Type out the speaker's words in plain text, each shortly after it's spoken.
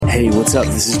Hey, what's up?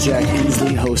 This is Jack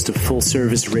Hensley, host of Full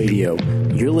Service Radio.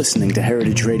 You're listening to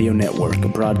Heritage Radio Network,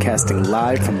 broadcasting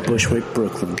live from Bushwick,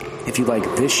 Brooklyn. If you like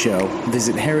this show,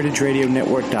 visit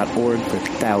heritageradionetwork.org for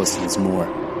thousands more.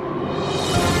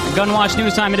 Gunwash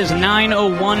News Time. It is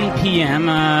 9:01 p.m.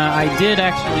 I did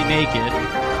actually make it.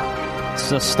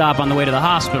 It's a stop on the way to the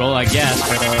hospital, I guess,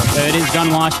 but it is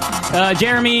Gunwash.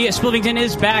 Jeremy Splivington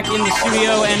is back in the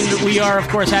studio, and we are, of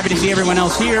course, happy to see everyone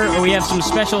else here. We have some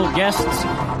special guests,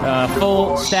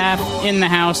 full staff in the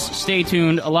house. Stay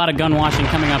tuned. A lot of gun washing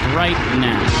coming up right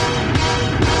now.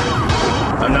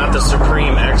 I'm not the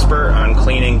supreme expert on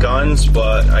cleaning guns,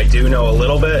 but I do know a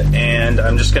little bit, and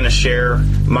I'm just going to share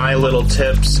my little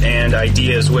tips and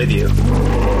ideas with you.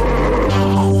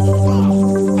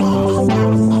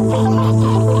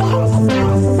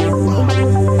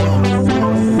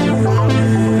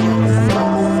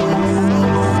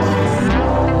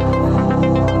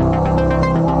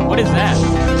 What is that?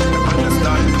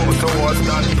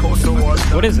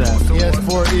 What is that? He has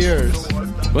 4 ears.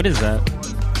 What is that?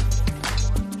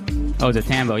 Oh, it's a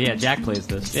tambo. Yeah, Jack plays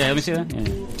this. Yeah, let me see that. Yeah.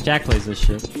 Jack plays this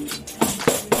shit.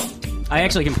 I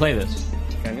actually can play this.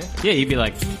 Can you? Yeah, you'd be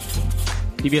like,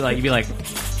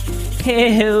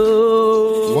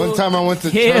 hey-ho. One time I went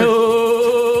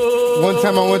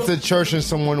to church and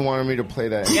someone wanted me to play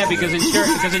that. Yeah, because in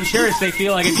church they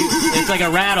feel like if you, it's like a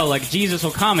rattle, like Jesus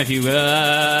will come if you.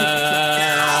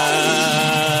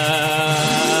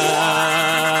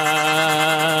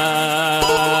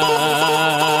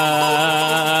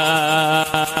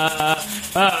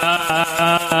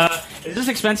 Is this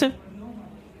expensive?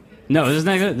 No, this is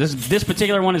not good. This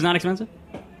particular one is not expensive.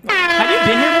 Have you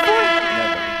been here before?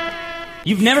 Never.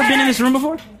 You've never been in this room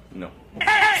before? No.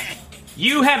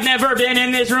 You have never been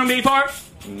in this room before?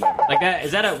 Never. Like that?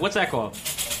 Is that a, what's that called?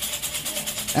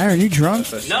 Aaron, you drunk?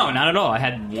 No, not at all. I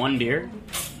had one beer.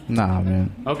 Nah,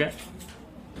 man. Okay.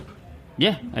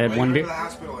 Yeah, I had one beer.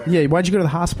 Yeah, why'd you go to the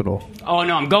hospital? Oh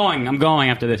no, I'm going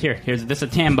after this. Here's this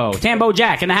is Tambo. Tambo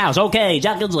Jack in the house. Okay,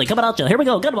 Jack Gilsley coming out you. Here we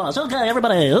go. Good boss. Okay,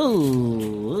 everybody.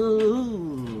 Ooh.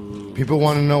 People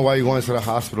want to know why you went to the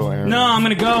hospital, Aaron. No, I'm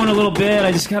gonna go in a little bit.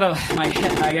 I just gotta. I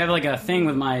have like a thing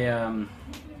with my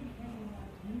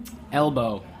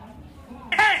elbow.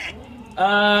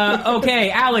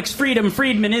 Okay, Alex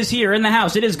Friedman is here in the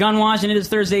house. It is Gunwash, and it is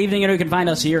Thursday evening, and you can find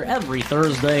us here every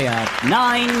Thursday at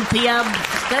 9 p.m.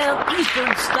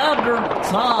 Eastern Standard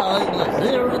Time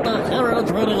here at the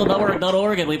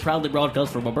heritageradionetwork.org, and we proudly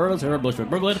broadcast from Alberta's here in Bushwick,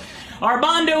 Brooklyn.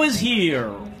 Armando is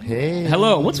here. Hey.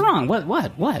 Hello. What's wrong? What?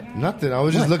 Nothing. I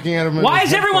was just looking at him. Why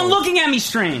is everyone looking at me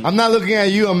strange? I'm not looking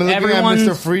at you. I'm looking at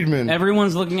Mr. Friedman.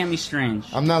 Everyone's looking at me strange.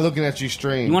 I'm not looking at you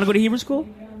strange. You want to go to Hebrew school?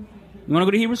 You want to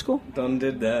go to Hebrew school? Done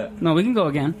did that. No, we can go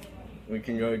again. We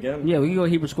can go again? Yeah, we can go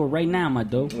to Hebrew school right now, my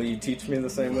dope. Will you teach me the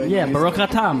same way? Yeah, Baruch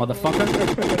atah, motherfucker.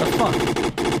 What the fuck?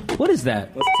 What is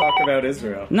that? Let's talk about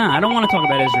Israel. Nah, I don't want to talk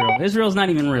about Israel. Israel's not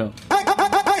even real.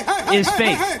 It's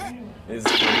fake.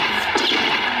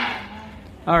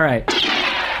 All right.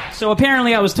 So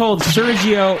apparently I was told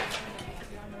Sergio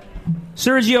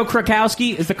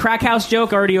Krakowski, is the crack house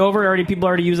joke already over? People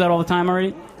already use that all the time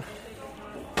already?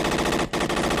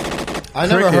 I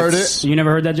never heard it. You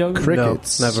never heard that joke?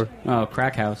 Crickets. No, never. Oh,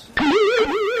 crack house.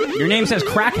 Your name says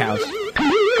crack house.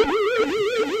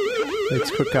 It's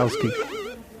Krakowski.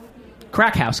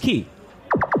 Crack house key.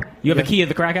 You have a key at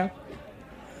the crack house?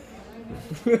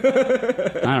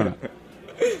 I don't know.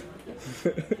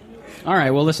 All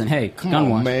right, well, listen, hey, Come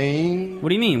Gunwash. on, man. What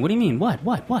do you mean? What?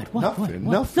 Nothing.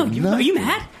 No, are you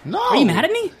mad? No. Are you mad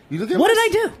at me? What did I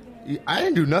do? I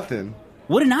didn't do nothing.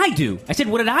 What did I do? I said,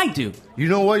 what did I do? You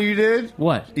know what you did?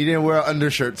 What? You didn't wear an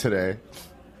undershirt today.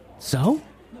 So?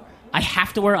 I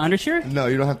have to wear an undershirt? No,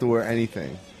 you don't have to wear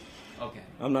anything. Okay.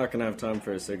 I'm not going to have time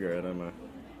for a cigarette, am I?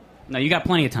 No, you got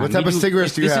plenty of time. What type of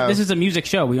cigarettes do you have? This is a music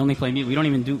show. We only play music.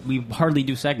 We hardly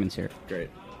do segments here. Great.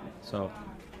 So...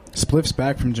 Spliff's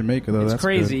back from Jamaica, though. It's that's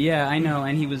crazy, good. yeah, I know.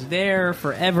 And he was there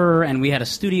forever, and we had a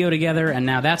studio together, and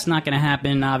now that's not going to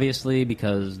happen, obviously,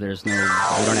 because we don't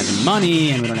have any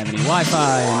money, and we don't have any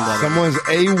Wi-Fi. And Someone's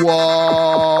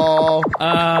AWOL.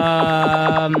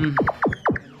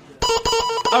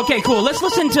 Okay, cool. Let's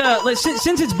listen to...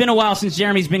 Since it's been a while since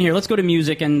Jeremy's been here, let's go to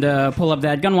music and pull up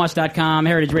that. Gunwash.com,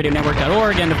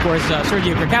 heritageradionetwork.org, and, of course,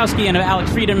 Sergio Krakowski and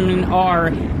Alex Friedman are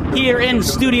here in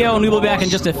studio, and we will be back in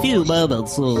just a few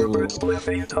moments. Party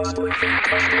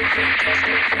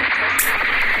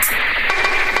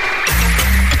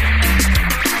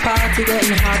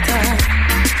getting hotter,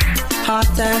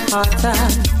 hotter, hotter.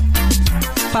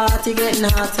 Party getting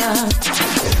hotter.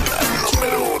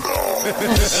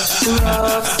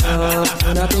 Rough stuff,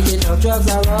 you're not picking up drugs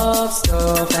are rough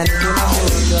stuff. And if you're not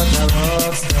doing drugs,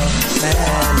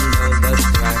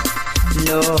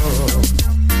 No.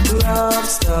 Rough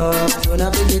stuff, do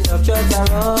not pick it up, drugs are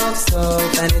rough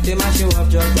stuff. Anything mash you up,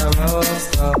 drugs are rough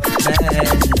stuff.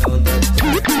 Man, don't touch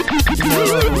crack. No.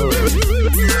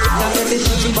 Now if it's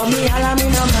touching for me, all I'm in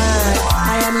a man.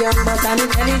 I am young but an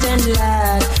intelligent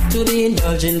lad. To the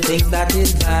indulgent things that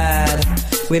is bad.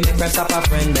 We make friends up a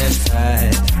friend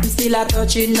inside. We still a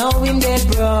touch it, now him get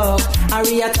broke. I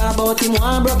read about him,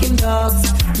 one broke him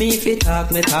dogs. Me if he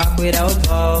talk, me talk without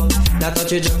talk. Not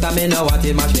touch it, just me know what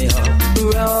he mash me up.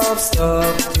 Rough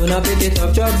stuff, do not pick it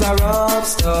up, drugs are rough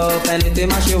stuff. Anything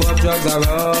mash you up, drugs are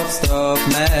rough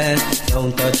stuff. Man,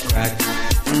 don't touch crack,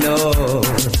 no.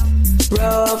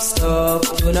 Rough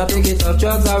stuff, do not pick it up,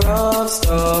 drugs are rough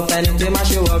stuff. Anything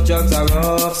mash you up, drugs are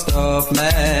rough stuff.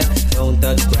 Man, don't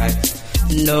touch crack,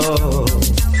 no.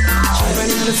 Children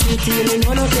in the city, you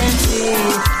know no can see.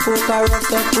 Coke are rough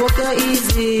stuff, coke are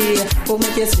easy. Coke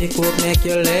make you sick, coke make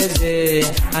you lazy.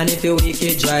 And if you weak,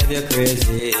 it drive you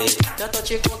crazy. Don't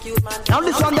touch it, coke, you man. Now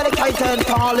this one dedicated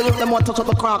to all of them want to touch up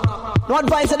the crack. No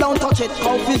advice, don't touch it,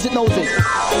 how visit knows it.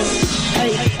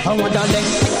 Hey, I want that ding,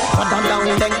 what that down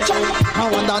ding, I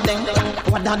want that ding,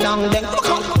 what that down ding.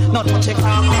 Not touch it,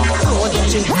 crack, don't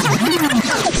touch it.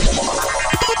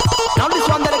 Now this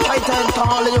one dedicated to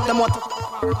all of them want to.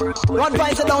 No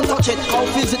advice, don't touch it, how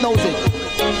visit knows it.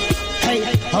 Hey,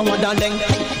 I want that ding,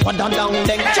 what that down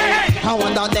ding, I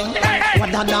want that ding,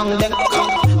 what that down ding.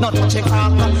 Not touch it,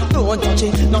 crack, don't touch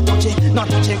it, not touch it, not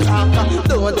touch it, crack,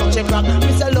 don't touch it, crack.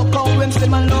 Me say look how him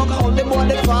slim and look how the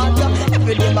body fat.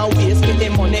 Every day my waist with the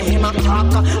money him a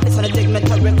crack. Listen to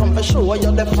dignitary come for show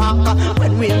you the fact.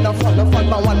 When we in the front of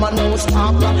one man no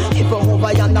stop. If you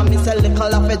over yonder me say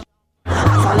little of it.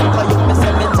 As I look at you me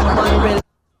say me time and real.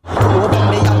 Over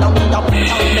me and I'm in the put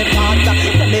on me part.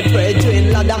 Let me pray dream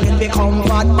lad and me comfort.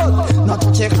 But not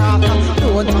touch it, crack,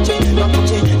 don't touch it, not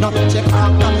touch it, not touch it,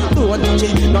 crack, don't touch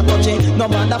it, not touch it. No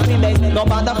bother free base, no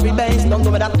bother free base, don't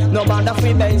do that. No bother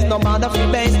free base, no bother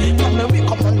free base. When me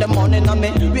wake up on the morning and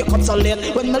me wake up so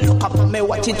late. When me look up on me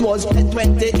watch it was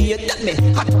 28. Then me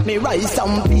hot me rice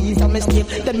and peas and me steak.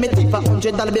 Then me take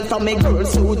 $100 bill from me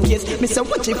girl's suitcase. Me say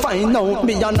what you find out,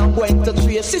 me and I'm going to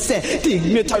trace. She say, dig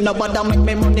me turn no bother make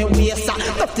me money waste.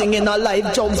 Nothing in a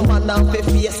life jobs man and fi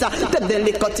face. Then the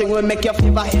liquor thing will make you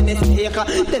fever any steak.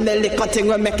 Then the liquor thing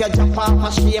will make you jump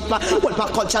off a shape. What my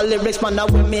culture lyrics man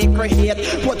will make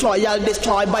create. What royal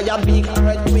destroy by a big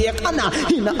earthquake. And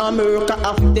in America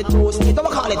after the two states, what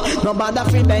we call it? No bother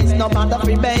free base, no bother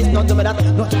free base. No do that,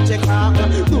 no touch it crack.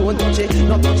 Don't touch it,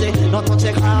 no touch it, no touch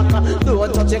it crack.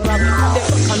 Don't touch it crack. They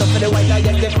fuck enough for the white eye,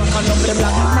 they fuck enough for the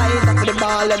black. Neither for the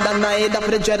ball and the neither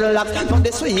for the dreadlocks. Not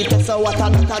the sweetest so what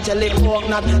not a jelly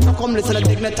coconut. So come listen to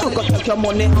dignity, go take your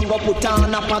money and go put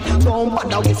on a pot. Don't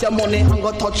bother with your money and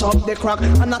go touch up the crack.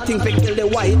 And nothing for kill the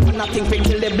white, and nothing for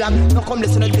kill the black. Now come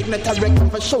listen to dignitary, come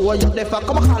for show you the fuck.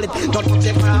 Come on call it, don't touch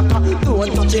it crack.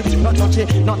 Don't touch it, not touch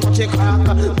it, not touch it crack.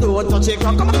 Don't touch it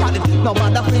crack. Come on call it, no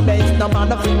bother free base, no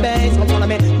bother free base. Come follow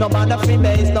me, no bother free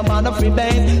base, no bother free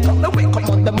base. Come me wake up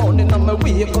on the morning and me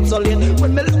wake up so late.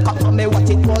 When me look up on me what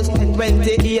it was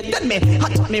 10:28. Then me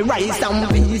hot me rice and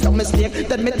peas and me steak.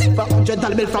 Then me take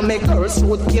 $100 bill from me girl's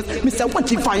suitcase. Me say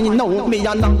what you find out, me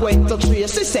and I'm going to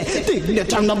trace. She say, dig the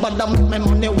time no bother make my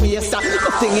money waste.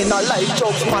 Nothing in a life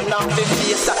jokes man and the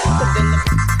face.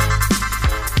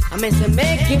 I may say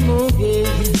make you move, yeah.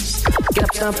 Get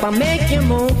up, stomp and make you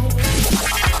move.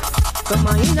 Come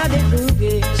on, in the groove,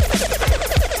 yeah.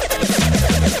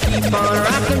 Keep on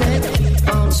rocking it, keep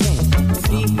on swinging.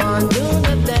 Keep on doing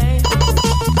the thing.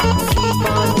 Keep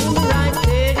on doing the right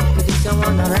thing. Cause it's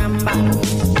on the Rambo.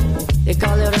 They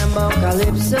call it Rambo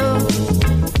Calypso.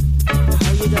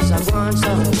 How you just a one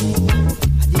song?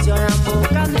 This your Rambo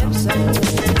Calypso.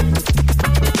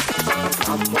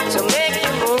 So make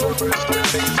you move.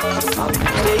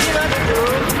 Stay in the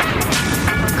groove.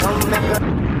 Come back.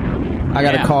 I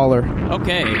got a caller.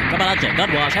 Okay, come on,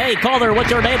 God wash. Hey, caller, what's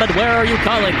your name and where are you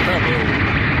calling from?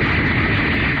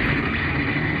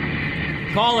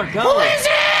 Caller, go. Who is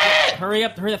it? Hurry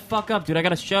up, hurry the fuck up, dude. I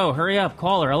got a show. Hurry up,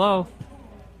 caller. Hello.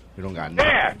 We don't got no.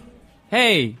 Yeah.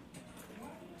 Hey.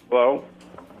 Hello.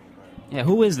 Yeah,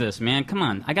 who is this, man? Come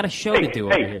on. I got a show to do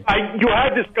over here. You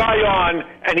had this guy on,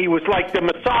 and he was like the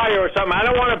Messiah or something. I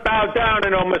don't want to bow down to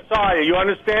no Messiah. You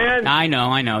understand? I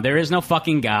know. There is no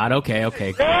fucking God. Okay.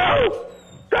 No!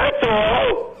 That's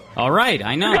all! All right,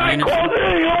 I know. You want to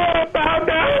bow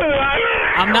down?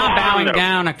 I'm not bowing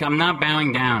down. I'm not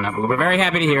bowing down. We're very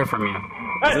happy to hear from you.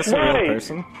 Is this a real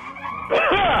person?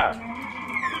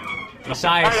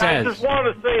 Messiah I says. just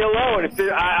want to say hello,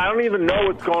 and I don't even know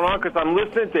what's going on because I'm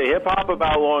listening to hip hop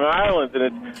about Long Island, and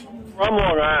it's from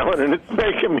Long Island, and it's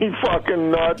making me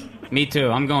fucking nuts. Me too.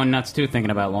 I'm going nuts too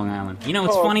thinking about Long Island. You know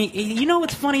what's funny? You know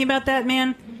what's funny about that,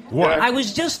 man? What? I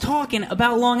was just talking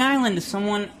about Long Island to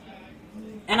someone,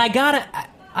 and I'm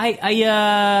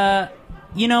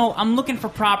looking for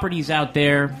properties out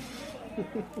there.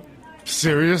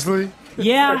 Seriously?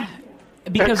 Yeah,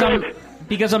 because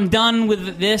I'm done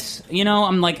with this. You know,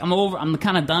 I'm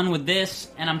kind of done with this,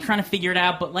 and I'm trying to figure it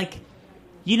out. But like,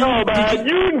 you know, Oh, man,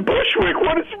 you in Bushwick?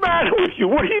 What is the matter with you?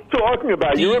 What are you talking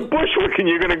about? You're in Bushwick, and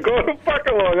you're going to go to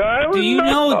fucking Long Island? do you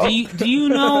know? No. Do you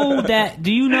know that?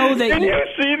 Do you know that? Didn't you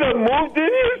see the move?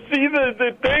 Didn't you see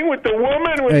the thing with the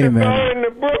woman with Hey, the man. guy in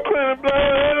the Brooklyn? And blah,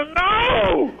 blah,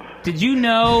 blah? No. Did you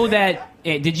know that?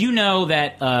 Did you know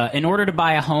that in order to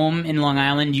buy a home in Long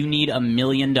Island, you need $1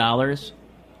 million?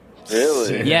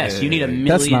 Really? Yes, you need $1 million.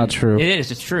 That's not true. It is.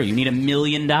 It's true. You need $1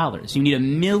 million. You need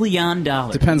 $1 million.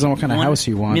 Depends on what kind of house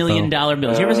you want, $1 million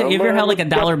bills. You ever held like a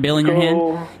dollar bill in your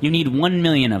hand? You need 1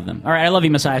 million of them. All right, I love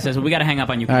you, Messiah says, but we got to hang up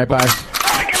on you. All right, bye.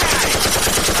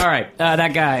 All right,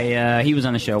 that guy, he was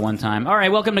on the show one time. All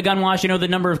right, welcome to Gunwash. You know the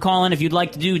number of call-in if you'd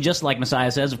like to do just like Messiah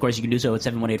says. Of course, you can do so at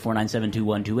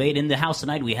 718-497-2128. In the house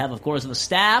tonight, we have, of course, the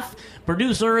staff,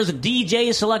 producers,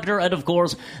 DJ, selector, and, of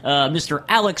course, Mr.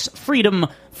 Alex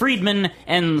Friedman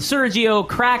and Sergio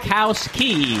Crackhouse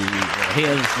Key. He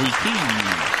has the key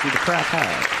to the crack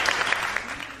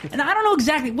house. And I don't know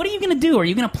exactly, what are you going to do? Are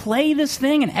you going to play this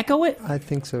thing and echo it? I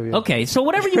think so, yeah. Okay, so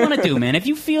whatever you want to do, man. If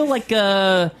you feel like,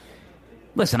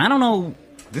 listen, I don't know.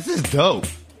 This is dope.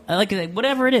 Like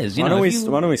whatever it is, Why don't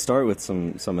we start with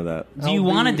some of that? Do you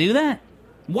want to do that?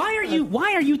 Why are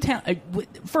you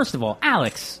first of all,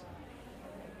 Alex,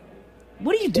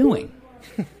 what are you doing?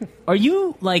 Are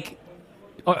you like,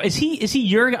 or are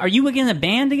you in a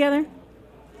band together?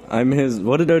 I'm his.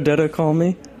 What did Odetta call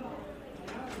me?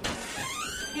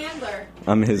 Handler.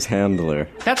 I'm his handler.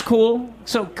 That's cool.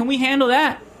 So can we handle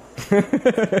that?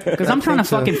 Because I'm trying to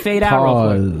fucking fade out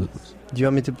real quick. Do you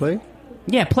want me to play?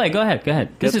 Yeah, play. Go ahead.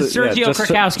 This is Sergio just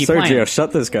Krakowski Sergio, playing.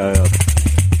 shut this guy up.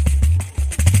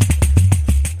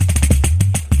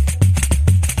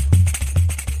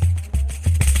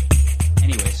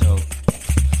 Anyway, so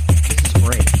this is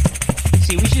great.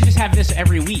 See, we should just have this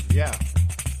every week. Yeah.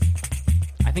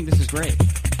 I think this is great.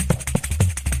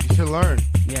 You should learn.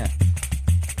 Yeah.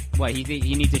 What,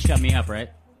 you need to shut me up, right,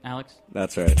 Alex?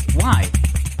 That's right. Why?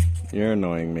 You're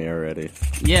annoying me already.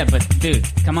 Yeah, but, dude,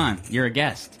 come on. You're a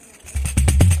guest.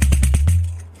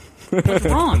 What's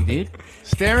wrong, dude?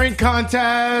 Staring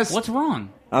contest. What's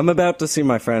wrong? I'm about to see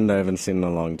my friend I haven't seen in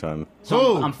a long time.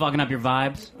 So I'm fucking up your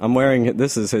vibes? I'm wearing...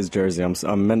 This is his jersey.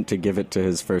 I'm meant to give it to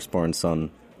his firstborn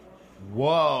son.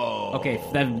 Whoa. Okay,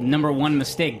 that number one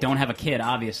mistake. Don't have a kid,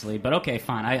 obviously. But okay,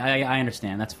 fine. I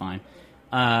understand. That's fine.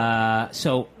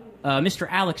 Mr.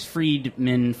 Alex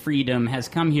Freedom has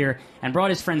come here and brought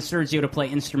his friend Sergio to play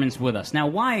instruments with us. Now,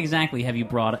 why exactly have you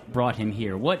brought him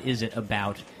here? What is it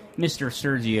about Mr.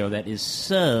 Sergio that is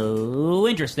so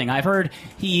interesting? I've heard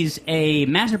he's a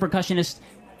master percussionist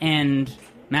and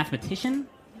mathematician.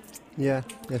 Yeah,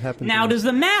 it happened. Now, does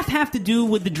the math have to do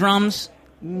with the drums?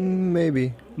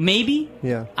 Maybe. Maybe?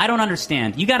 Yeah. I don't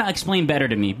understand. You got to explain better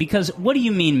to me, because what do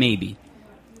you mean maybe?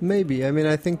 Maybe. I mean,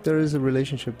 I think there is a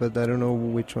relationship, but I don't know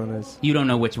which one is. You don't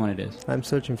know which one it is? I'm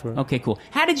searching for it. Okay, cool.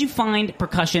 How did you find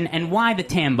percussion, and why the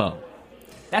tambo?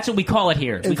 That's what we call it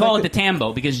here. We call it the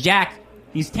tambo, because Jack,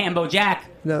 he's Tambo Jack.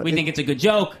 No, we think it's a good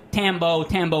joke. Tambo,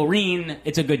 tambourine,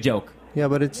 it's a good joke. Yeah,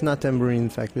 but it's not tambourine, in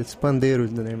fact. It's pandero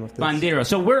is the name of this. Bandero.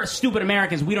 So we're stupid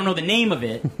Americans. We don't know the name of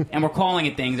it, and we're calling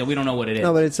it things that we don't know what it is.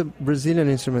 No, but it's a Brazilian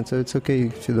instrument, so it's okay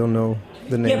if you don't know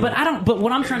the name. Yeah, but I don't. But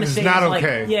what I'm trying to say not is, like,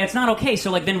 okay. yeah, it's not okay.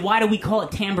 So, like, then why do we call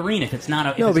it tambourine if it's not?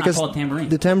 If it's because not called tambourine.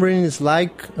 the tambourine is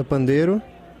like a pandero,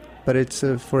 but it's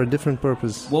for a different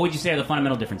purpose. What would you say are the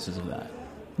fundamental differences of that?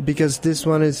 Because this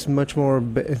one is much more.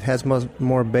 It has much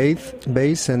more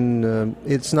bass, and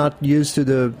it's not used to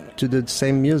the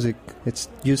same music. It's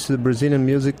used to the Brazilian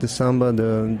music, the samba,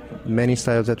 the many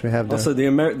styles that we have there. Also, the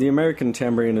American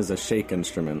tambourine is a shake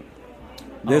instrument.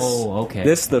 Okay.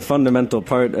 The fundamental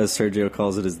part, as Sergio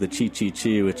calls it, is the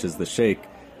chi-chi-chi, which is the shake,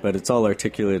 but it's all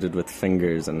articulated with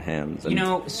fingers and hands. And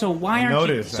So why aren't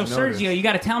you... So, Sergio, you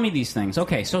got to tell me these things.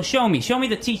 Okay, so show me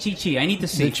the chi-chi-chi. I need to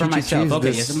see The for chi-chi-chi myself. is Okay,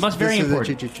 this- it's most very this is the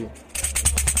important. chi-chi-chi.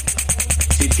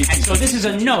 And so this is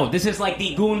a note. This is like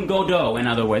the gun go do, in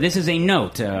other words. This is a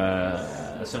note.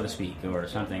 so to speak, or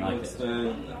something like this?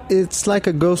 It's like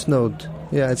a ghost note.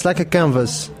 Yeah, it's like a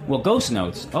canvas. Well, ghost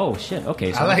notes. Oh, shit.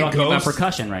 Okay, so I we're like talking about ghosts.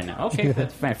 percussion right now. Okay,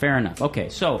 that's fair enough. Okay,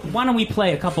 so why don't we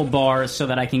play a couple bars so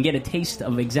that I can get a taste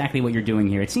of exactly what you're doing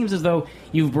here? It seems as though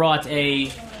you've brought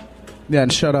a Yeah,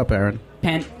 and shut up, Aaron.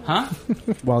 pen... Huh?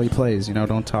 While he plays,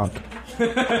 don't talk.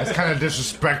 That's kind of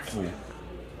disrespectful.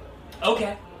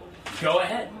 Okay. Go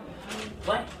ahead.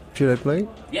 Play. Should I play?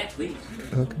 Yeah, please.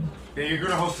 Okay. Yeah, you're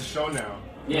gonna host the show now.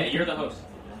 Yeah, you're the host.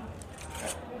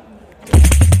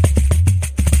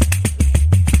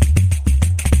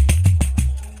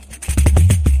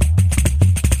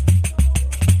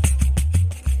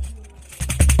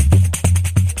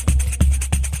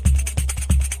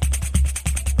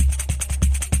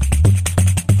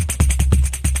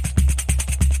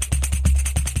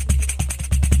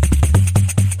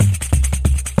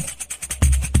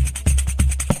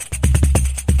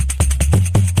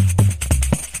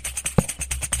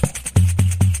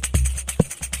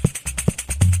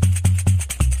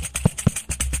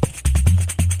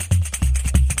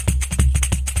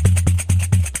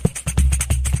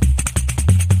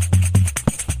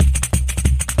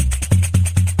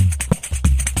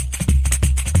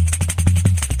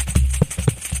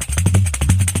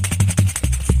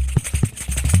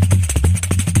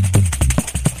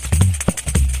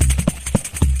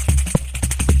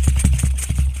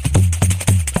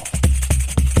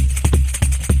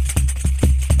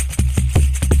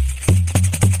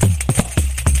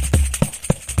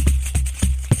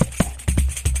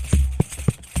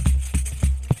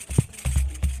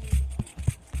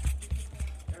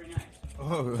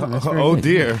 Oh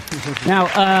dear. Now,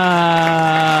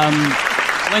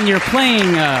 when you're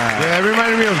playing... Yeah, it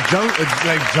reminded me of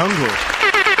jungle.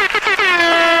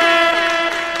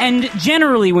 And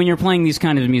generally, when you're playing these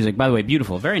kind of music, by the way,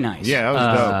 beautiful, very nice. Yeah, that was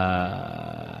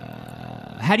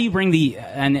dope. How do you bring the...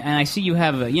 And I see you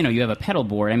have a pedal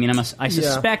board. I mean, I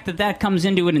suspect that comes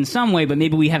into it in some way, but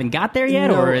maybe we haven't got there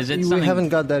yet, or is it something... We haven't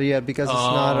got there yet because it's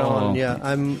not on. Yeah,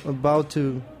 I'm about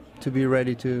to be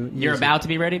ready to use You're about to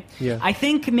be ready? Yeah. I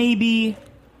think maybe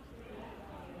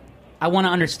I want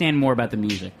to understand more about the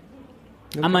music.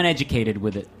 Okay. I'm uneducated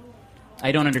with it.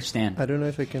 I don't understand. I don't know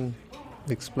if I can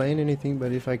explain anything,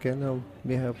 but if I can, I'll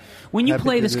be happy. When you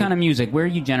play this kind of music, where are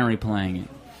you generally playing it?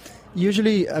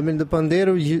 Usually, I mean, the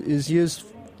pandero is used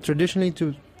traditionally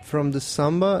from the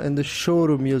samba and the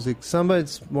choro music. Samba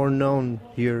is more known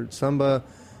here. Samba,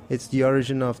 it's the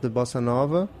origin of the bossa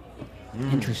nova.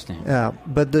 Interesting. Yeah,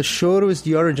 but the choro is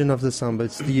the origin of the samba.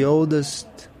 It's the oldest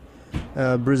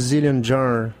Brazilian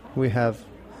genre we have,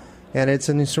 and it's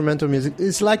an instrumental music.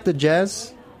 It's like the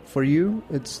jazz for you.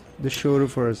 It's the choro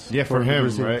for us. Yeah, for him,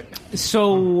 Brazil. right?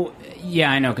 So,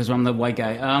 yeah, I know, because I'm the white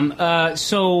guy.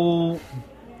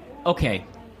 Okay,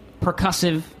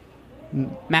 percussive,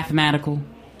 mathematical,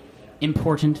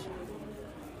 important.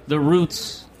 The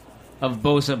roots of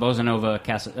bossa nova,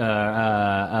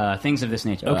 things of this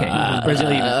nature. Okay,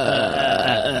 Brazilian.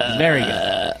 Very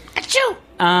good.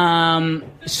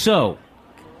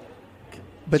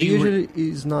 But usually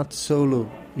it's not solo.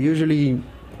 Usually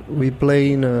we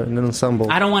play in an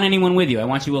ensemble. I don't want anyone with you. I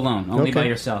want you alone, only Okay. by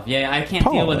yourself. Yeah, I can't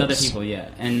deal with other people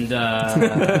yet. And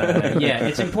yeah,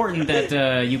 it's important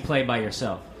that you play by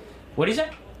yourself. What did he say?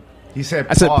 He said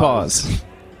I said pause.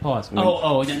 Pause.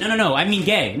 Oh, no. I mean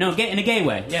gay. No, gay in a gay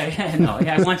way. Yeah, no.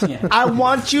 Yeah, I want you. Yeah. I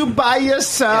want you by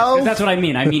yourself. Yeah, that's what I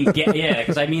mean. I mean gay. Yeah,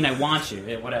 because I mean I want you.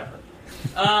 Yeah, whatever.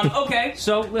 Okay,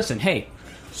 so listen. Hey.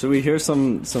 Should we hear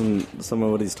some of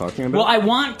what he's talking about? Well, I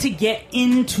want to get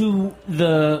into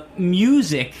the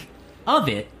music of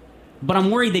it, but I'm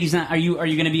worried that he's not. Are you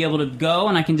going to be able to go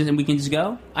and we can just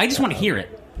go? I just want to hear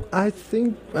it. I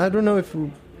don't know if we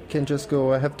can just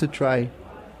go. I have to try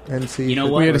and see. You know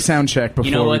what? We had a sound check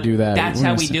before we do that. That's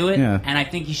how we do it, yeah. and I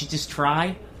think you should just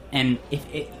try. And if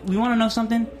we want to know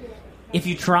something, if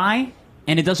you try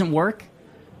and it doesn't work,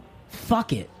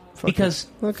 fuck it. Because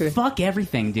fuck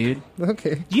everything, dude.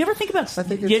 Okay. Do you ever think about? I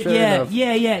think it's fair enough.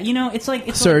 Yeah. You know, it's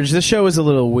like Serge, the show is a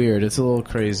little weird. It's a little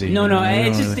crazy. No.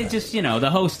 It just the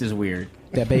host is weird.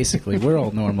 Yeah, basically, we're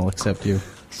all normal except you.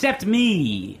 Except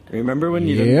me. Remember when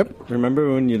you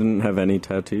didn't have any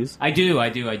tattoos? I do.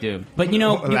 But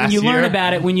when you learn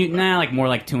about it, more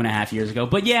like 2.5 years ago.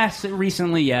 But yes,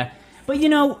 recently, yeah. But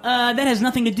that has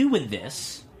nothing to do with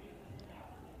this.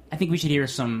 I think we should hear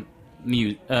some.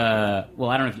 Well,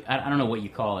 I don't know what you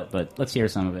call it, but let's hear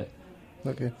some of it.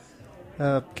 Okay.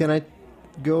 Can I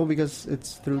go because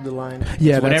it's through the line?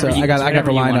 Yeah, I got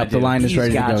the line up. The line is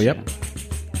ready to go. Yep.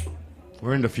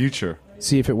 We're in the future.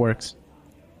 See if it works.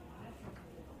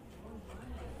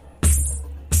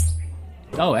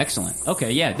 Oh, excellent.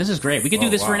 Okay, yeah, this is great. We could do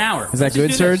this for an hour. Is that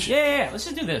good, Serge? Yeah. Let's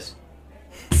just do this.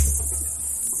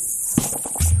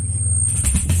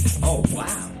 Oh,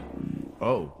 wow.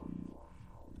 Oh.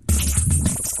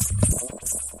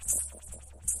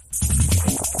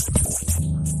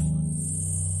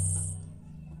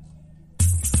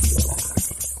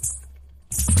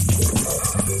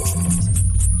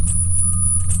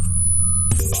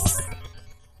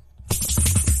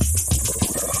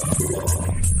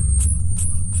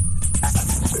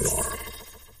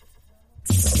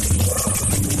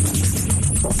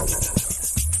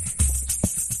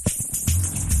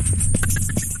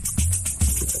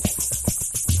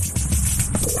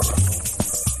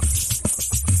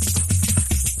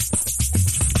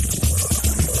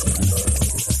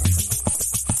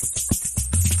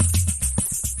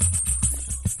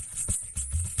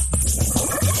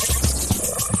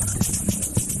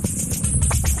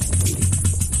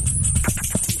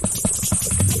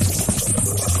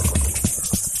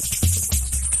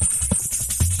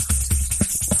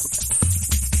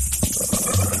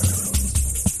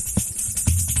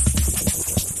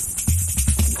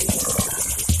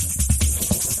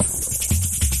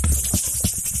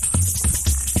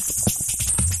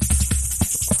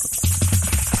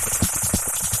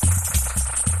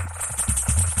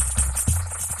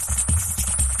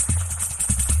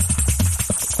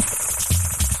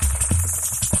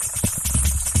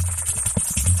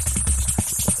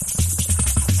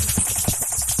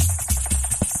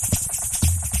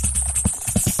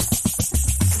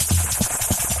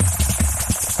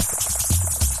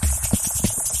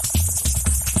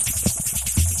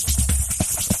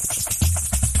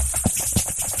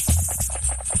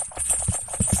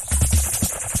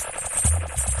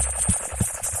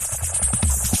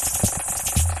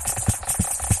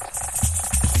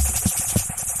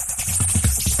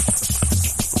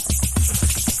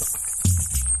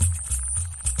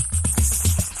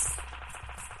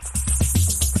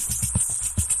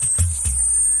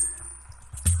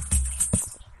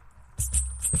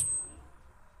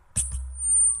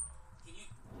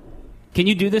 Can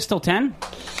you do this till 10? I'm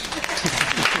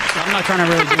not trying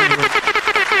to really do it.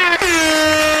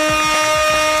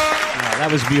 Oh, that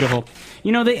was beautiful.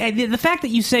 You know, the fact that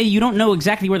you say you don't know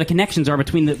exactly where the connections are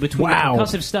between the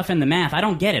percussive stuff and the math, I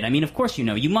don't get it. I mean, of course you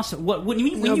know. You must.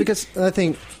 Because I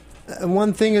think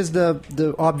one thing is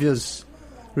the obvious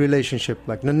relationship,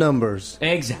 like the numbers.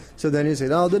 Exactly. So then you say,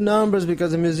 oh, the numbers,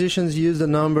 because the musicians use the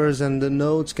numbers and the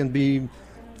notes can be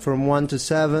from 1 to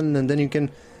 7, and then you can...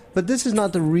 But this is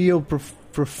not a real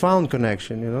profound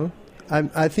connection, you know?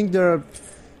 I think there are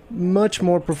much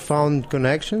more profound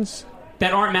connections.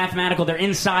 That aren't mathematical. They're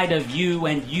inside of you,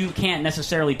 and you can't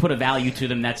necessarily put a value to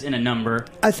them that's in a number.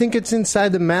 I think it's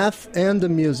inside the math and the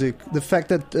music. The fact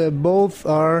that both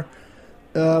are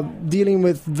dealing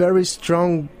with very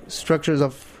strong structures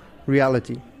of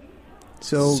reality.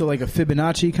 So like a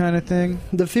Fibonacci kind of thing?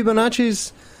 The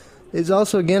Fibonacci is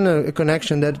also, again, a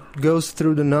connection that goes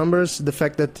through the numbers. The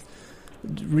fact that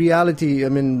reality, I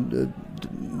mean,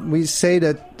 we say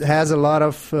that has a lot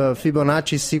of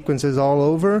Fibonacci sequences all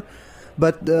over.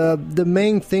 But the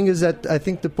main thing is that I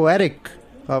think the poetic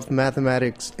of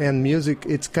mathematics and music,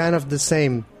 it's kind of the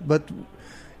same. But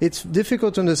it's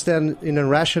difficult to understand in a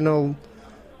rational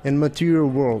and material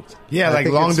world. Yeah, like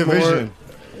long division.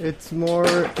 It's more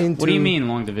into... What do you mean,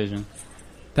 long division?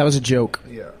 That was a joke.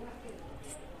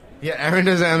 Yeah, Aaron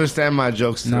doesn't understand my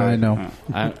jokes today. No, I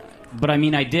know. But I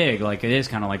mean, I dig. Like, it is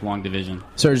kind of like long division.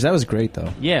 Serge, that was great,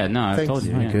 though. Yeah, no, I told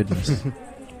you. My goodness.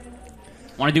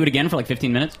 Want to do it again for like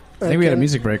 15 minutes? I think we got a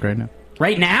music break right now.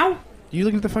 Right now? You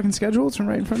looking at the fucking schedule? It's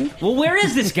right in front of you. Well, where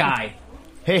is this guy?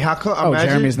 Hey, how come?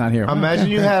 Jeremy's not here. Imagine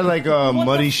you had like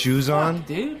muddy shoes on,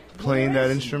 dude, playing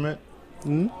that instrument.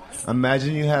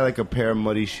 Imagine you had like a pair of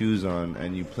muddy shoes on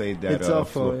and you played that. It's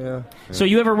awful, yeah. So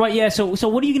you ever what? Yeah. So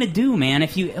what are you gonna do, man?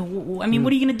 If you, I mean,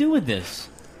 what are you gonna do with this?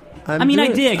 I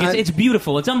dig. It's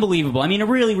beautiful. It's unbelievable. I mean, it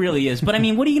really, really is. But I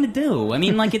mean, what are you gonna do? I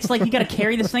mean, like, it's like you got to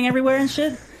carry this thing everywhere and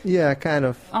shit. Yeah, kind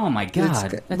of. Oh my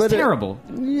god, that's terrible.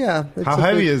 Yeah. How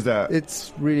heavy is that?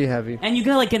 It's really heavy. And you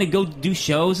gonna go do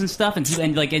shows and stuff, and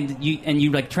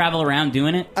you travel around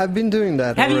doing it. I've been doing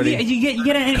that already. You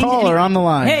get a caller on the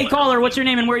line. Hey, caller, what's your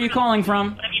name and where are you calling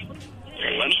from?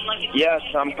 Yes,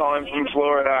 I'm calling from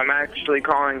Florida. I'm actually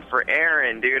calling for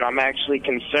Aaron, dude. I'm actually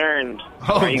concerned.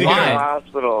 Oh, you why? in the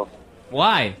hospital.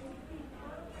 Why?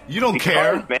 You don't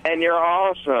care, man. You're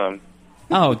awesome.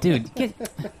 Oh, dude.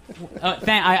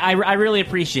 I really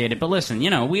appreciate it. But listen, you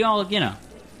know, we all, you know.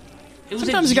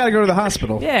 Sometimes you got to go to the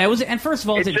hospital. Yeah, it was. And first of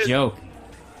all, it's a joke.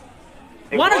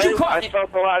 Why don't you call? I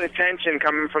felt a lot of tension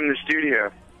coming from the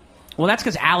studio. Well, that's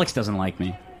because Alex doesn't like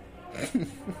me.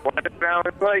 Why does it sound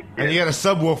like And you got a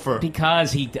subwoofer.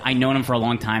 Because I known him for a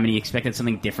long time, and he expected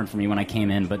something different from me when I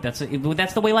came in. But that's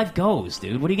the way life goes,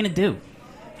 dude. What are you gonna do?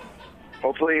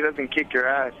 Hopefully he doesn't kick your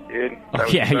ass, dude. Oh,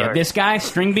 yeah. This guy,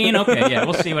 String Bean. Okay, yeah.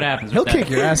 We'll see what happens. He'll with that.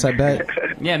 kick your ass, I bet.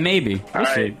 Yeah, maybe. We'll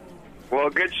see. Right. Well,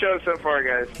 good show so far,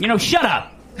 guys. Shut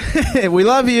up. We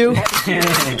love you.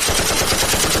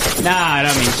 Nah, I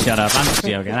don't mean shut up. I'm just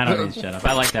joking. I don't mean shut up.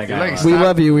 I like that guy. We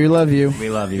love you. We love you. We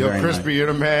love you. Yo, very Crispy, much. you're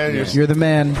the man. You're the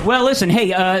man. Well, listen,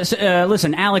 hey,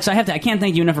 listen, Alex, I can't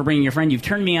thank you enough for bringing your friend. You've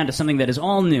turned me on to something that is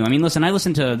all new. I mean, listen, I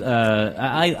listen to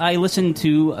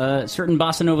certain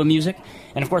bossa nova music,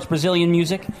 and of course Brazilian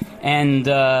music, and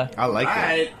I like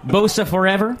that. Bossa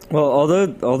Forever. Well,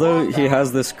 although he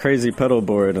has this crazy pedal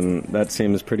board, and that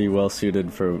seems pretty well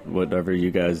suited for whatever you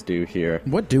guys do here.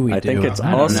 What do we do? I think it's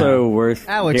also worth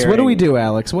Alex, hearing. what do we do,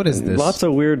 Alex? What is this? Lots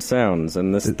of weird sounds,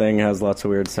 and this thing has lots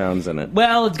of weird sounds in it.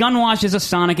 Well, Gunwash is a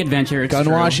sonic adventure. It's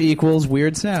Gunwash true. equals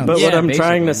weird sounds. But what I'm basically.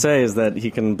 trying to say is that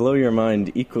he can blow your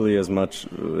mind equally as much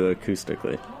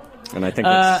acoustically, and I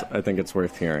think it's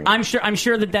worth hearing. I'm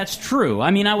sure that's true.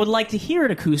 I mean, I would like to hear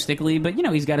it acoustically, but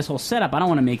he's got his whole setup. I don't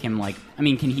want to make him like. I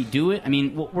mean, can he do it? I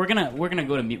mean, we're gonna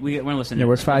go to we're gonna listen. Yeah,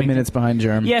 we're 5 minutes behind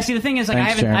Jeremy. Yeah, see, the thing is, like,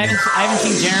 Thanks, I haven't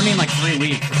seen Jeremy in like 3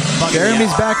 weeks.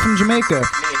 Jeremy's back from Jamaica.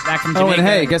 Yeah, he's back from Oh, Jamaica. and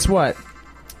hey, guess what?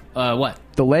 What?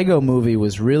 The Lego movie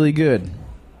was really good.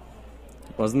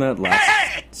 Wasn't that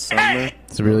last summer?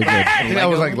 It's really good. I think that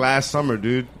was like last summer,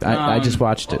 dude. I just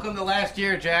watched it. Welcome to last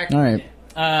year, Jack. All right.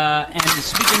 And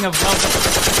speaking of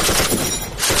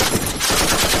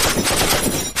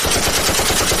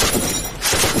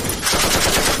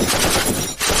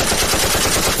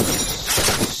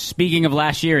Speaking of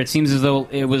last year, it seems as though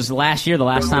it was last year the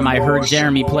last time I heard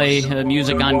Jeremy play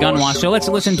music on Gunwash. So let's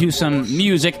listen to some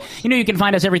music. You can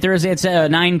find us every Thursday at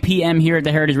 9 p.m. here at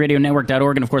the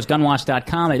heritageradionetwork.org and, of course,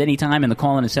 gunwash.com at any time. And the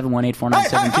call-in is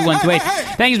 718-497-2128.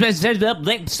 Thanks.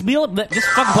 Just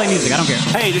fucking play music. I don't care.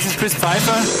 Hey, this is Chris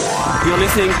Pfeiffer. You're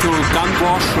listening to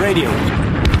Gunwash Radio.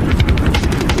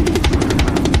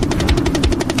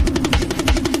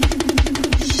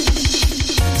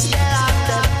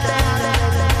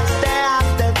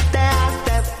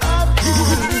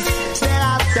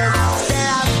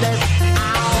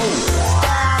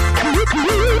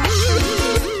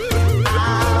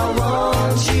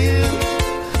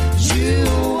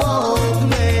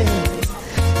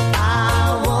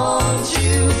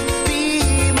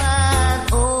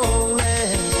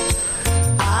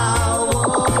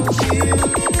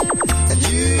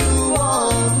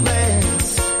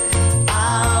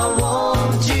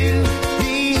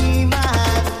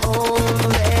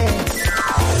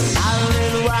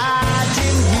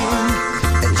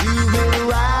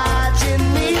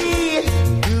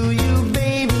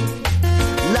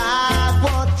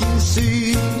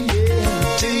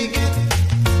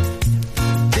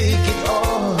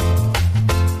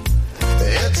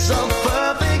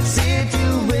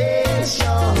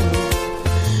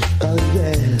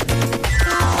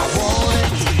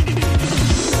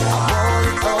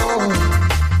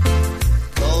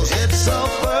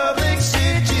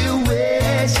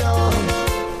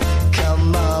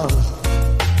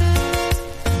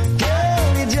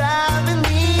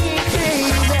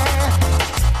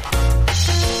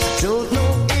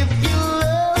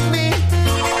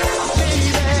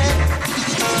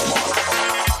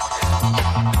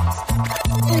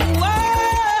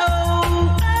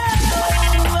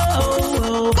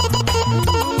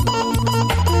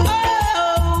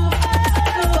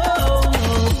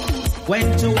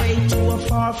 Went away to a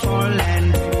far, far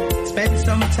land. Spent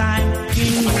some time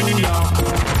in New York.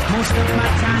 Most of my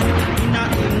time in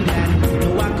England.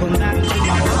 No, I come back to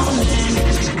my own land.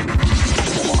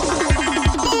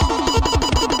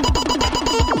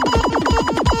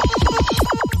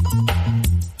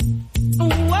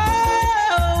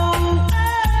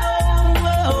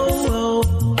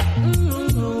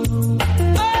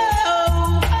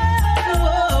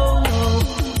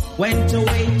 Went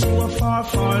away to a far,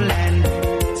 far land.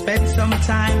 Spent some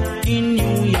time in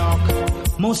New York.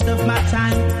 Most of my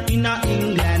time in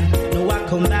England. No, I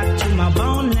come back to my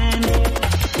born land.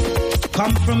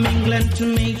 Come from England to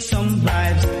make some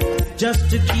vibes. Just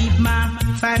to keep my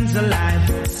fans alive.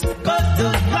 But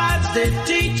the vibes they're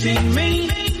teaching me,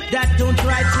 that don't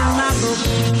write in my book.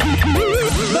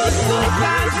 But the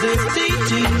vibes they're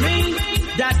teaching me,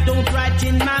 that don't write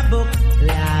in my book.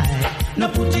 Lie. No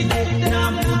put it there, no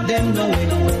put them nowhere.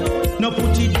 No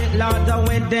put it there, Lord,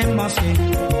 away them must be.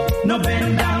 No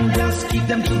bend down, just keep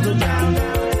them to the ground.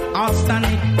 All stand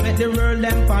it, make the world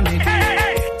them panic.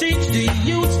 Teach the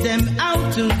youths them how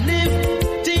to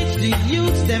live. Teach the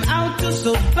youths them how to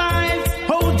survive.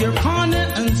 Hold your corner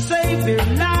and save your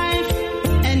life,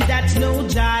 and that's no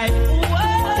jive.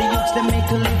 The youths that make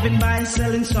a living by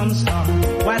selling some stuff,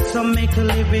 while some make a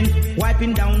living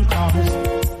wiping down cars.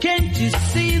 Can't you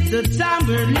see the time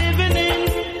we're living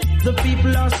in? The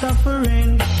people are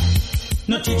suffering.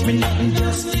 No teach me nothing,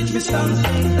 just teach me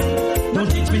something. Don't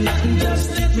teach me nothing,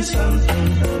 just teach me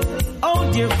something.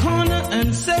 Hold your corner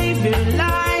and save your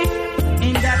life,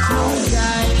 and that's no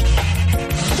jive.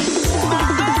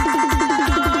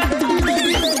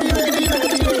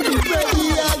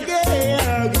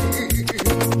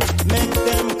 Make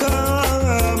them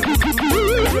come,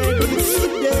 ready for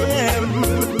them.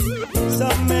 So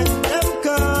make them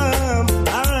come,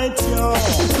 alright yo.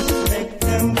 Make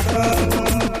them come,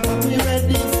 be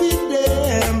ready for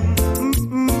them.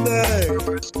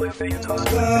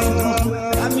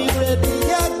 I'm ready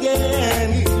again.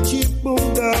 Cheap boom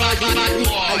dog, I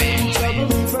didn't trouble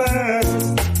me first.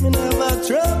 Me never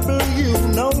trouble you,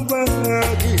 no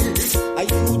buggy.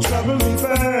 You trouble me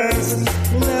first.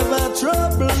 Me never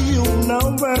trouble you, no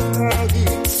buggy.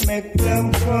 Make them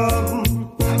come.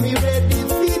 I'm ready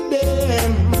for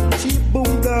them. Cheap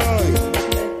boom dog.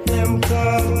 Make them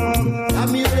come.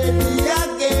 I'm ready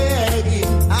again.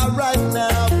 Alright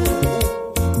now.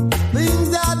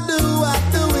 Things I do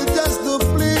it just to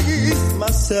please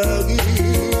myself.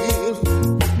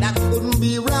 That couldn't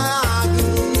be right.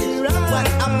 What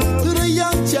happened to the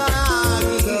young child?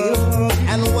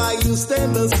 And why you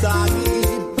stand aside?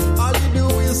 All you do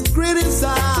is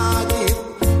criticize.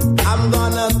 I'm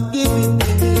gonna give it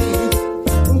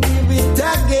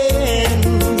again.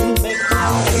 Make them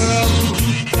come.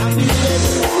 I'm ready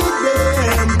for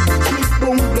them. Keep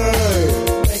them good.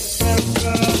 Make them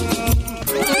come.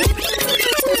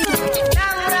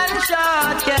 Long run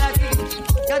short, yeah.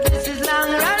 'Cause this is long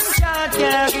run short,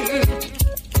 yeah.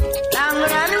 Long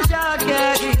run short,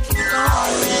 yeah.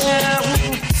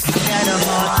 Got a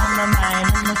heart and a mind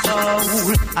and a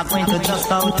soul. I'm going to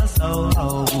dust out the soul.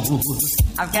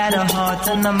 I've got a heart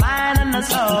and a mind and a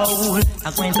soul.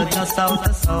 I'm going to dust out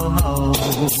the soul.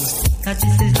 'Cause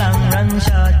this is long run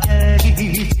short, yeah.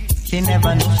 She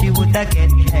never knew she would get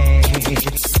paid.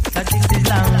 'Cause this is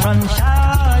long run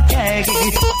short, yeah.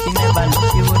 She never knew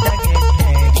she would get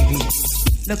paid.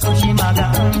 Look how she maga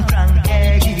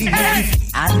cranky,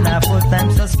 and her foot them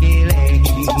so scaly,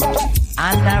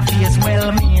 and her face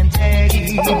well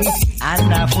maintained,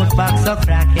 and her foot back so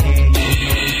cracky.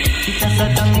 She just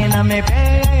a tongue in a me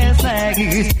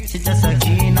face, she just a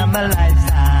keen on my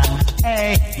lifestyle.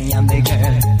 Hey, me and the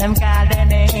girl, them call their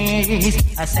names.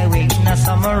 I say we in a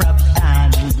summer eruption.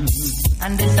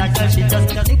 And this a girl, she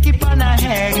just keep on her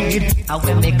head. And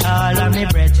when me call her, me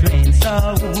breath rain. So,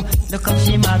 look how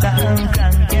she maga and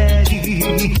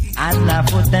cranky. And her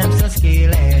foot them so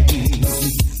scaly.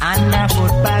 And her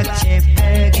foot back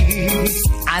chippy.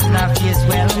 And her face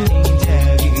well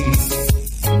maintained.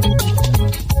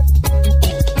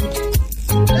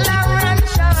 Long run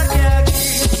short, yeah.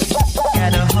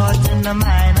 Got a heart and a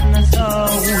mind and a soul.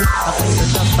 I think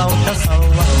it's just out the soul.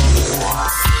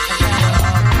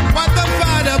 What the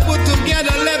Father put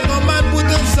together, let no man put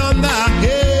asunder.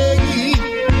 Hey,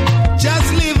 just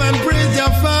live and praise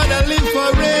your Father, live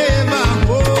forever.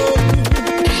 Oh,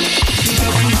 did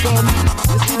up become,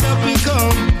 yes, did up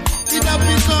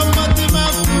become, but him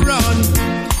have to run.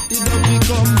 Did up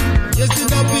become, yes,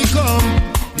 did up become,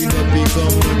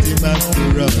 but him have to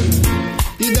run.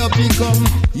 Did up become,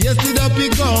 yes, did up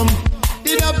become,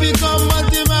 but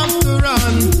him have to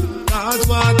run. Cause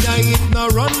what I eat no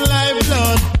run like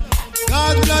blood.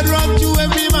 God's blood run through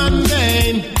every man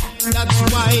vein. That's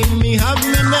why me have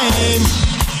me name.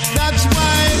 That's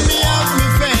why me have me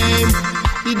fame.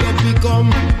 Did up become,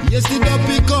 yes, did up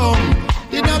become,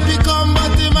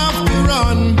 but him have to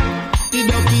run. Did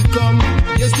up become,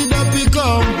 yes, did up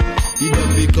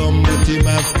become, but him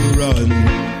have to run.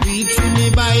 Read through me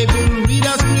Bible, read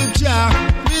a scripture,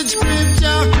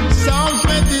 Psalm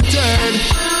 23.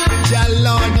 Jah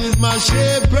Lord is my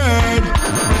shepherd,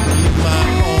 He's my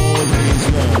always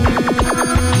one.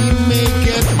 He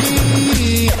maketh me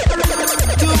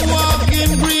to walk in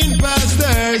green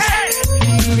pastures.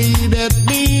 He leadeth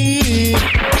me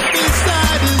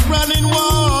beside His running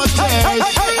waters.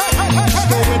 He's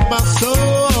going my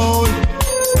soul.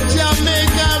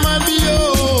 Jamaica, my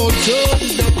behold.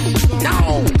 Now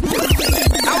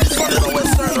it's for the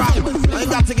Western rap. I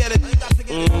got to get it.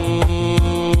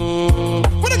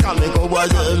 Cowboy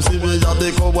MC, me got the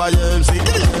cowboy MC.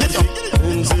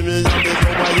 MC, me got the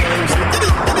cowboy MC.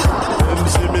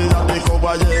 MC, me got the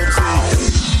cowboy MC.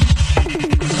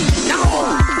 Now,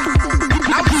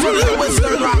 I'm for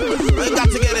Western rap. I got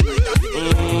to get it.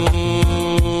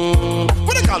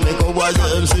 What they call me cowboy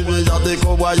cowboy MC, me a the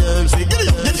cowboy MC. Get it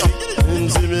up, get it up.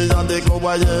 MC me a the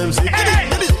cowboy MC. Get it,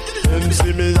 get it.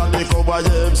 MC me a the cowboy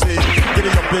MC. Get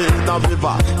it up in the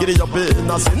river, get it up in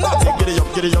the city. Get it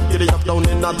up, get it up, get it up down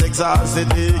in the Texas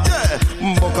City.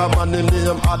 Yeah, Bucka man the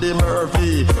name Eddie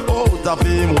Murphy. Out of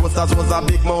him, Hostess was a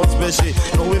big mouth special.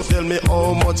 Now him tell me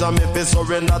how much I may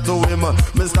surrender to him.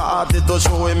 Me started to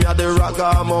show him ya the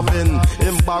ragamuffin.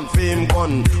 Him back for him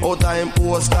gun, out of him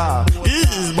poster.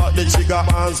 He's back the trigger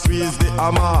and squeeze the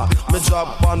hammer. Me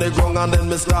drop on the ground and then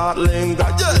me start linger.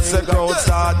 Yes, the crowd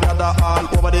start gather all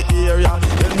over the area.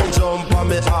 Then me jump on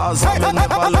me ass and me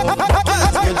never look back.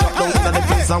 Yes, me drop down in the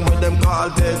place and with them call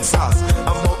Texas.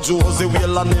 I'm up Josie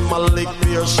Wheel and him a lick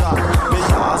beer shot. Me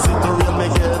ass it to real, me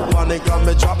get panic and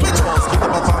me drop me trust. Get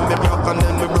up on me block and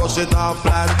then me brush it off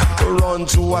flat. Run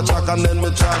through a track and then me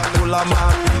track full of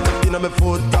man. Inna me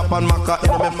foot top and maca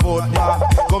inna me foot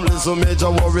back. Come listen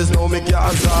major worries, now me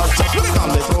can't talk. I'm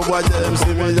the cowboy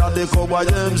MC, me a the cowboy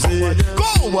MC.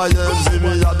 Cowboy MC,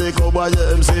 me a the cowboy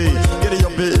MC. Get it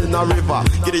up in a river,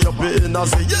 get it up in a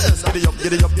sea. Yes, get it up,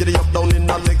 get it up, get it up down in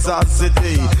a Texas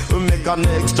City. We make a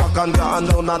next track and gone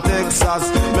down a Texas.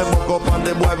 Me buck up on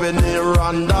the boy when he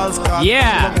Randall's cat.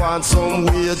 Yeah. I want some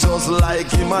way just like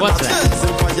him and What's a that? chase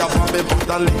him fire from me foot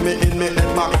and lick me in me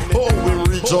head back. Oh, we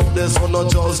reach up there so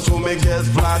not just to make it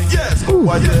flat. Yes,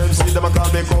 cowboy MC, them a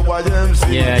call me cowboy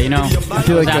MC. Yeah, you know, I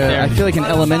feel like an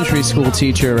elementary school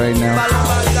teacher right now.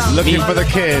 Looking for the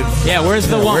kids. Yeah, where's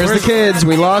the one? Where's the kids?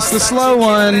 We lost the slow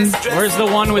one. Where's the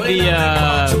one with the?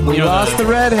 We lost the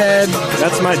redhead.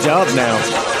 That's my job now.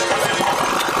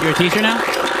 You're a teacher now?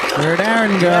 Where'd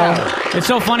Aaron go? Yeah. It's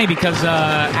so funny because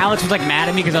Alex was like mad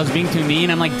at me because I was being too mean.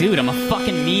 I'm like, dude, I'm a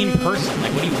fucking mean person.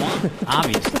 Like, what do you want?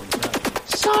 Obviously.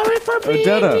 Sorry for being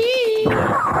mean.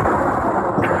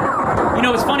 You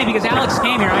know, it's funny because Alex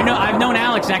came here. I've known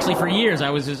Alex actually for years.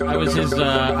 I was his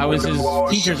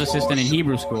teacher's assistant in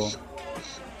Hebrew school.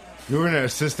 You were an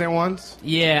assistant once?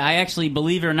 Yeah, I actually,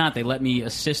 believe it or not, they let me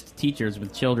assist teachers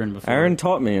with children before. Aaron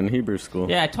taught me in Hebrew school.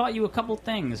 Yeah, I taught you a couple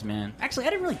things, man. Actually, I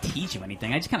didn't really teach you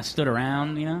anything. I just kind of stood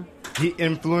around, you know. He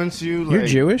influenced you. You're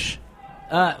Jewish?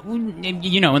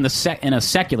 You know, in a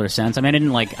secular sense. I mean,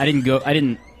 I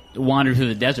didn't wander through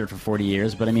the desert for 40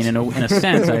 years, but I mean, in a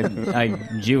sense,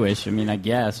 I'm Jewish. I mean, I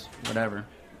guess whatever.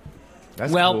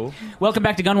 That's cool. Welcome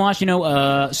back to Gunwash. You know,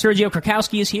 Sergio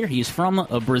Krakowski is here. He's from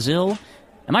Brazil.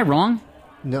 Am I wrong?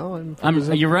 No,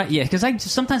 you're right. Yeah, because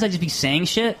sometimes I just be saying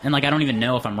shit and like I don't even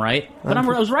know if I'm right. But I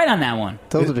was right on that one.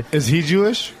 Totally. Is he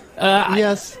Jewish?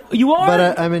 Yes. You are?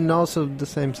 But I mean, also the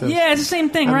same sense. Yeah, it's the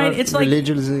same thing, I'm right? not It's like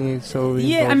religiously so.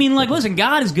 Yeah, involved. I mean, like, listen,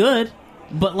 God is good,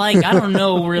 but like, I don't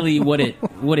know really what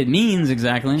it means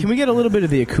exactly. Can we get a little bit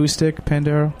of the acoustic,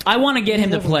 Pandero? I want to get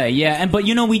him to play, yeah, but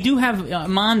you know, we do have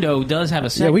Mondo does have a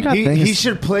segment. Yeah, we got things. He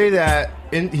should play that.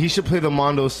 He should play the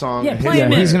Mondo song. Yeah, play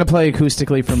him in. He's going to play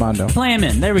acoustically for Mondo. Play him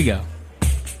in. There we go.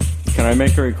 Can I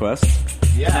make a request?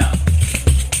 Yeah.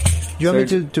 You want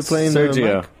me to play in Sergio, the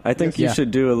mic? I think you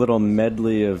should do a little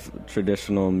medley of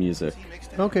traditional music.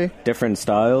 Okay. Different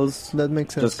styles. That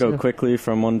makes sense. Just go quickly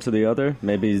from one to the other.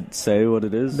 Maybe say what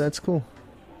it is. That's cool.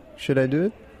 Should I do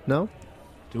it? No?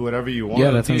 Do whatever you want.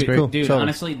 Yeah, that sounds great. Cool. Dude, So,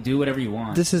 honestly, do whatever you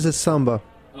want. this is a samba.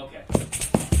 Okay.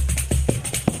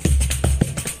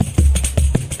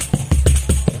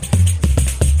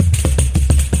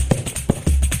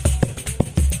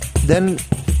 Then,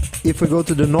 if we go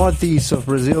to the northeast of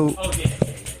Brazil,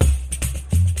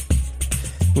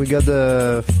 we got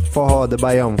the forró, the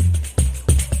baião.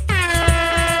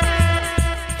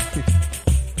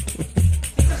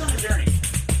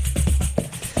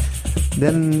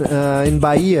 Then in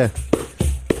Bahia,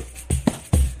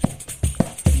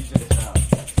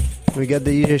 we got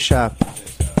the Ijexá.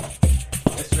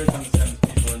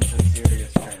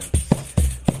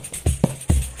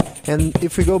 And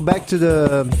if we go back to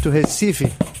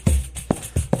Recife,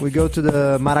 we go to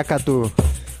the maracatu.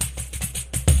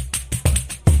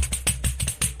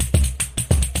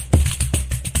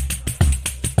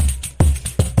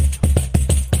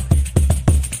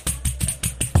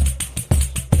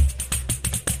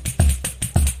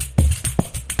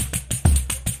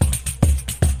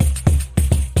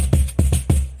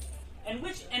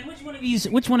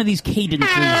 Which one of these cadences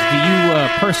do you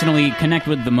personally connect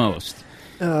with the most?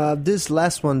 This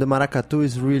last one, the maracatu,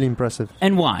 is really impressive.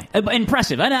 And why?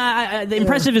 Impressive.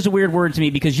 Impressive is a weird word to me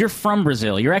because you're from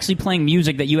Brazil. You're actually playing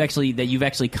music that you've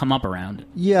actually come up around.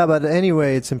 Yeah, but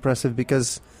anyway, it's impressive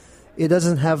because it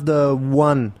doesn't have the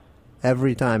one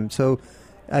every time. So,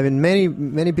 I mean,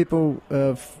 many people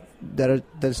that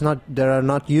are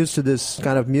not used to this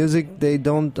kind of music, they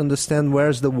don't understand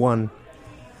where's the one.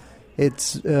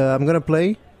 It's I'm gonna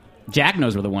play, Jack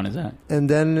knows where the 1 is at. And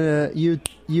then you're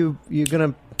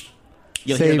gonna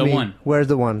You'll say hear the me 1. Where's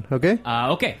the 1? Okay.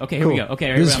 Okay. Here Cool. we go.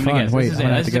 Okay, This is I'm gonna fun. guess. Wait, this is I'm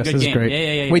gonna have this to is a guess. good This is game.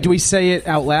 great. Yeah. Wait, do we say it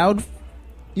out loud?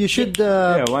 You should.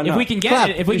 Yeah, why If not? we can get Clap.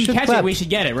 it, if we You can should catch clap. it, we should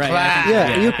get it right. Clap. Okay, Yeah,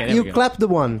 there you we go. clap the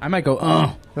 1. I might go,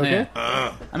 Okay.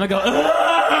 I'm gonna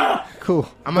go. Cool.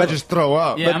 I might just throw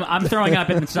up. Yeah, I'm throwing up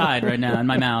inside right now in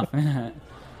my mouth.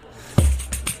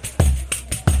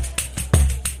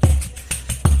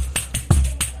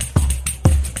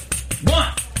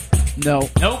 One. No.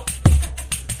 Nope.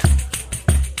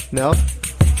 No.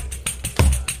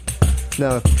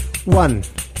 No. 1.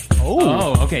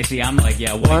 Oh, okay. See, I'm like,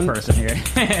 yeah, white person here.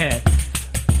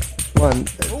 1.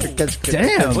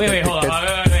 Damn. Wait, hold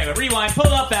on. Wait. Rewind. Pull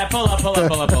up. Okay,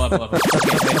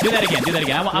 wait, do that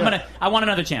again. I want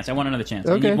another chance. I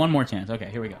Okay. need one more chance. Okay,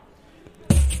 here we go.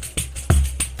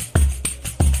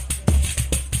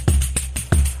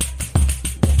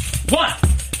 One.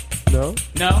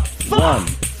 No. Fuck.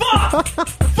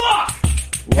 Fuck.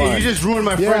 Hey, you just ruined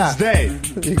my Yeah. friend's day.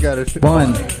 You got it.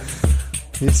 1.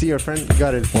 You see your friend? You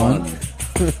got it. 1.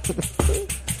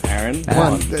 Aaron?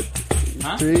 1.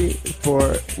 Huh? 3,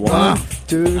 4. 1.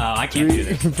 2. Oh, I can't do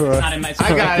this. It's 4. not in my.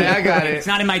 I got it. It's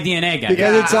not in my DNA, guys.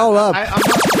 Because it's all up.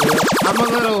 I'm a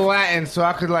little Latin, so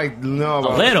I could like know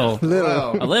about A little.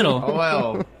 Well. A little.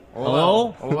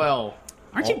 Well.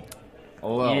 Aren't you?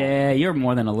 Well. Yeah, you're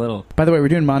more than a little. By the way, we're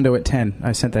doing Mondo at 10.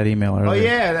 I sent that email earlier. Oh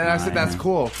yeah, then I said that's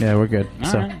cool. Yeah, we're good. All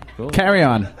So right, cool. carry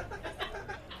on. All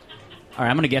right,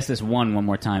 I'm gonna guess this one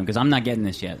more time because I'm not getting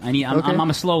this yet. I'm Okay.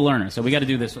 a slow learner, so we got to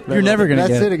do this. You're never gonna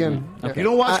That's get it again. Okay. You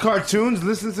don't watch cartoons?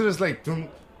 Listen to this like. Dun,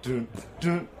 dun,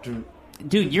 dun, dun.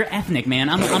 Dude, you're ethnic, man.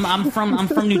 I'm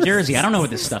from New Jersey. I don't know what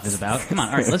this stuff is about. Come on,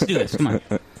 all right, let's do this. Come on.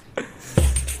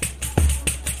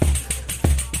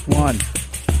 1.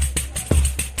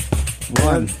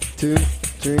 1, 2,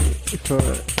 3, 4.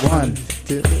 1.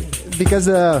 2. Because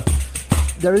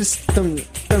there is some.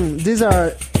 These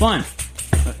are. 1.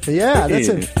 Yeah, that's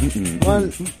it.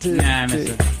 1, 2, Nah, I 3,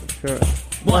 missed it.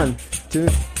 4. 1, 2,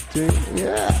 3.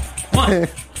 Yeah. 1.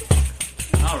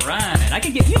 All right, I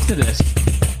can get used to this.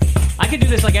 I could do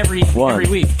this like every week.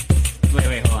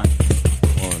 Wait, hold on.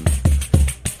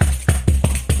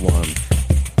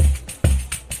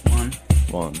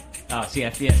 1. Oh, see,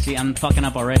 I'm fucking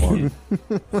up already.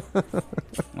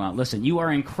 Well, listen, you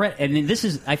are incredible, and this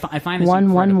is I find this incredible.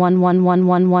 1.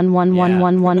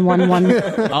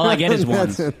 All I get is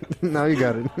ones. That's it. Now you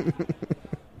got it.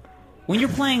 When you're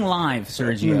playing live,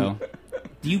 Sergio,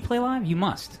 do you play live? You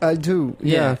must. I do.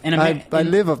 Yeah, And I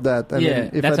live of that. I mean,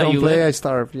 if that's I how don't you play, live? I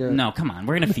starve. Yeah. No, come on.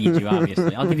 We're gonna feed you.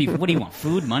 Obviously, I'll give you. What do you want?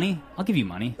 Food, money? I'll give you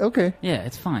money. Okay. Yeah,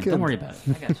 it's fine. Good. Don't worry about it.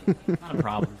 I got you. Not a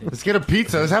problem, dude. Let's get a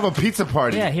pizza. Let's have a pizza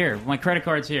party. Yeah, here. My credit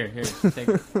card's here. Here, take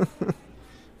it.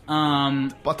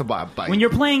 About to buy a bike. When you're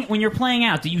playing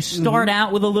out, do you start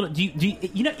out with a little? Do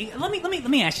you know? Let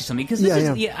me ask you something because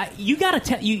you gotta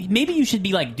tell you. Maybe you should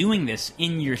be like doing this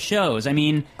in your shows. I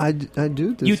mean, I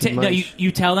do this. you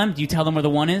tell them. Do you tell them where the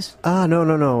one is?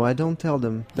 No. I don't tell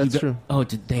them. That's true. Oh,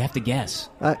 they have to guess.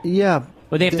 Yeah,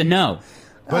 but they have to know.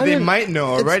 But they might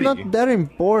know already. It's not that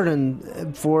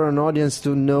important for an audience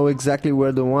to know exactly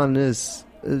where the one is.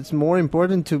 It's more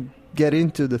important to get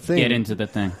into the thing. Get into the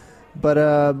thing.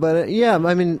 But yeah,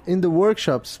 I mean, in the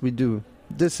workshops we do.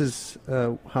 This is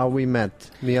how we met,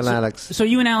 me and Alex. So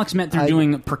you and Alex met through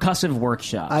doing percussive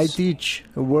workshops. I teach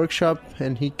a workshop,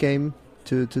 and he came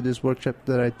to this workshop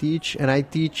that I teach, and I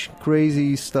teach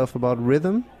crazy stuff about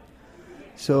rhythm.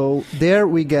 So there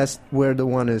we guessed where the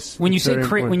one is. When you It's say very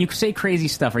important. when you say crazy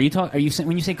stuff, when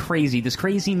you say crazy, does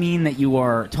crazy mean that you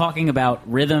are talking about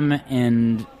rhythm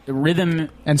and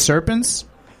serpents?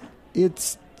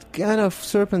 It's kind of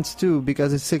serpents too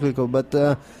because it's cyclical, but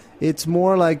it's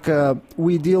more like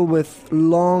we deal with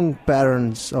long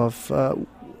patterns of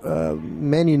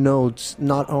many notes,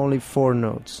 not only 4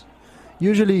 notes.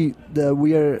 Usually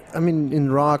we are, I mean,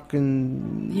 in rock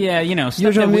and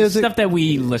stuff that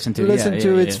we listen to.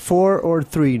 It's 4 or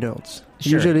 3 notes.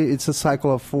 Sure. Usually it's a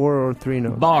cycle of 4 or 3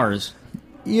 notes. Bars.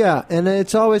 Yeah, and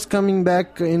it's always coming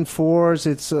back in 4s.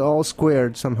 It's all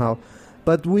squared somehow.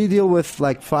 But we deal with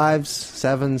like 5s,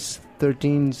 7s,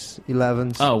 13s,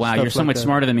 11s. Oh wow, you're so much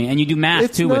smarter than me, and you do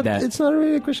math too with that. It's not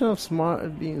really a question of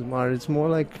being smart. It's more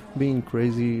like being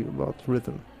crazy about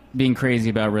rhythm. Being crazy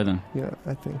about rhythm. Yeah,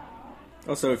 I think.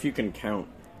 Also, if you can count,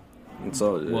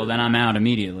 well, then I'm out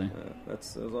immediately.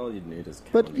 That's all you need is.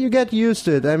 But you get used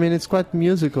to it. I mean, it's quite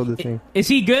musical. The thing. Is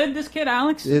he good? This kid,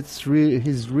 Alex? He's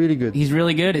really good. He's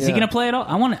really good. Is he going to play it all?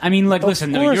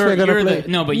 Listen, Of course you're we're gonna the play.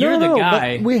 no, but you're the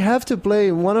guy. But we have to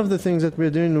play one of the things that we're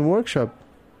doing in the workshop.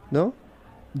 No?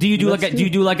 Do you do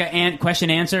like a question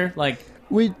answer like?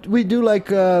 we do like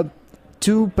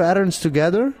 2 patterns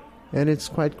together, and it's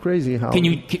quite crazy how.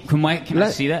 Can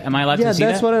I see that? Am I allowed to see that?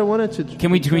 Yeah, that's what I wanted to.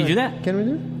 Can we do that? Can we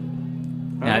do it?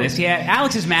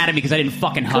 Alex is mad at me because I didn't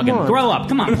fucking hug him. Grow up.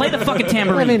 Come on, play the fucking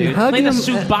tambourine, dude. Play the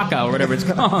Subaka or whatever it's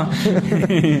called.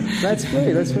 Let's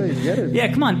play. Get it.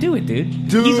 Yeah, come on, do it, dude.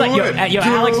 He's like,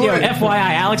 Alex, FYI,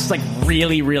 Alex is like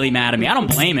really, really mad at me. I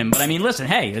don't blame him, but I mean, listen,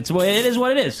 hey, it is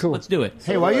what it is. Cool. Let's do it.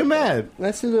 Hey, why are you mad?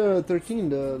 Let's do the 13,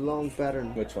 the long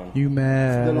pattern. Which one? You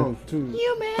mad? The long 2.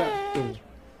 You mad?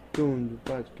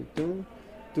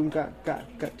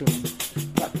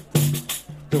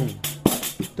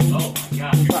 Oh my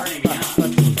God, you're turning me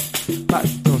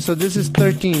on. So this is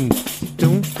 13.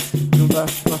 1, 2,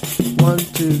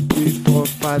 3, 4,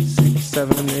 5, 6,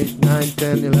 7, 8, 9,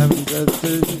 10, 11,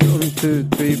 12, 1, 2,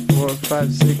 3, 4,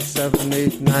 5, 6, 7,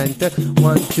 8, 9, 10.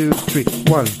 1, 2, 3.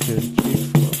 1, 2, 3,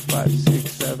 4, 5,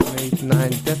 6, 7, 8,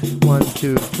 9, 10. 1,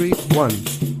 2, 3, 1.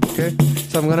 Okay?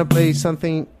 So I'm gonna play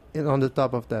something on the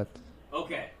top of that.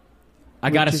 Okay. I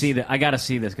gotta see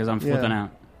this because I'm flipping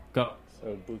out. Go.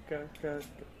 So bukaka.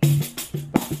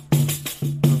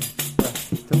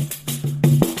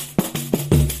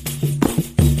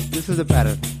 This is the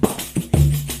pattern.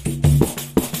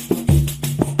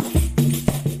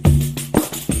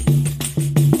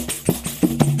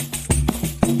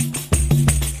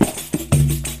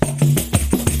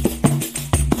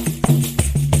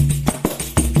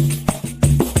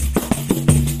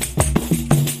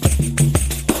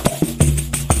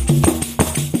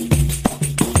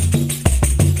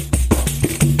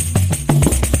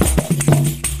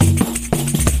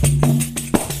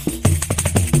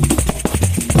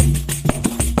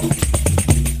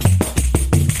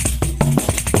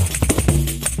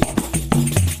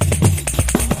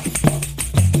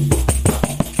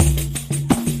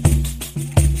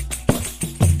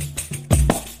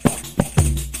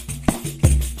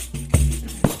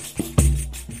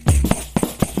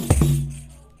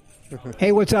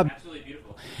 Hey, what's up? Absolutely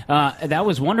beautiful. That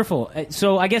was wonderful.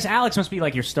 So I guess Alex must be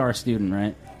like your star student,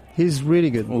 right? He's really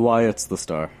good. Wyatt's the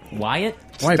star. Wyatt?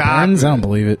 Wyatt Burns? I don't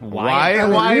believe it.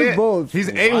 Wyatt? Both. He's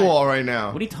AWOL right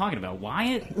now. What are you talking about?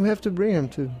 Wyatt? We have to bring him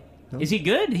too. No? Is he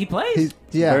good? He plays?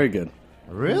 Yeah. Very good.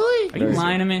 Really? Are you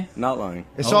lying to me? Not lying.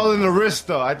 It's all in the wrist,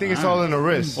 though. I think it's all in the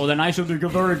wrist. Well, then I should be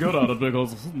very good at it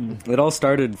because... It all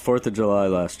started 4th of July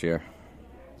last year.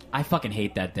 I fucking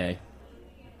hate that day.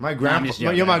 My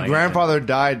joking. my grandfather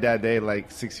died that day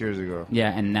like 6 years ago.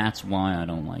 Yeah, and that's why I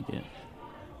don't like it.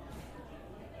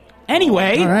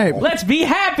 Anyway, all right. Let's be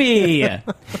happy.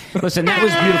 Listen, that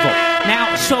was beautiful.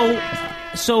 Now,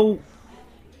 so,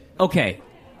 okay.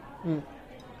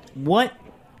 What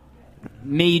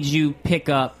made you pick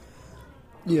up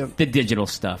the digital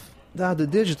stuff? The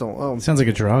digital. Oh, sounds like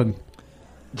a drug.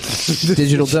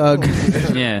 Digital Doug.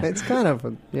 Yeah, it's kind of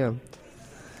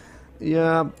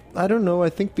Yeah, I don't know. I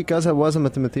think because I was a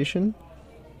mathematician,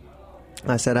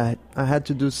 I said I had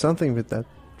to do something with that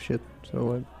shit.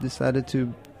 So I decided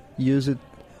to use it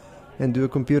and do a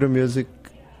computer music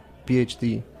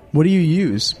PhD. What do you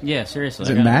use? Yeah, seriously. Is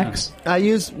it Max? I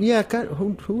use,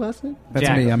 who asked it? That's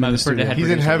Jack, me. I'm in the studio. He's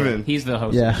in heaven. He's the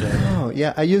host. Yeah. Of the show. Oh,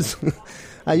 yeah.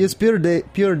 I use pure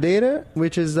data,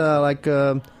 which is like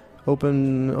open.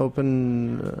 I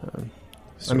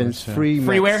mean, it's free.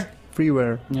 Freeware.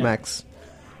 Freeware Max.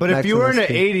 But if Max you were in the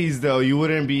MSP. 80s, though, you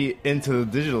wouldn't be into the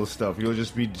digital stuff. You'll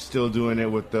just be still doing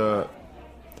it with the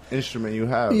instrument you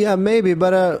have. Yeah, maybe.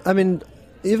 But I mean,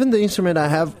 even the instrument I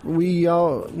have,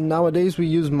 nowadays we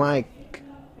use mic,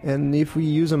 and if we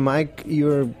use a mic,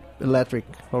 you're electric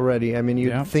already. I mean,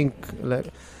 you think.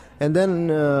 And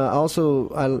then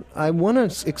also, I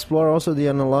want to explore also the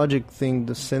analogic thing,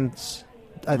 the synths.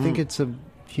 I think it's a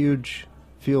huge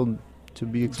field to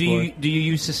be explored. Do you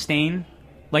use sustain?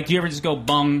 Like, do you ever just go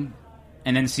bung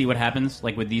and then see what happens,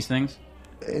 like with these things?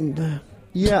 And,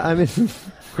 yeah, I mean...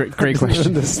 Great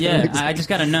question. Yeah, I just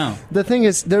got to know. The thing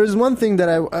is, there is one thing that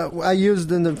I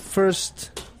used in the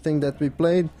first thing that we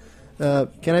played.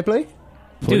 Can I play?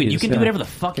 Dude, you can do whatever the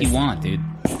fuck you want, dude.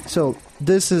 So,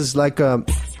 this is like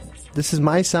this is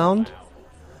my sound,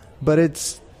 but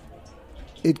it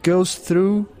goes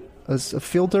through a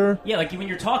filter. Yeah, like when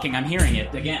you're talking, I'm hearing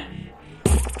it again.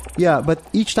 Yeah, but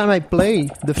each time I play,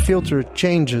 the filter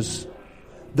changes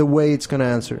the way it's gonna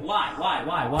answer. Why?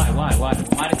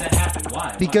 Why does that happen?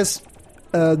 Why? Because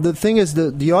the thing is,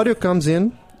 the audio comes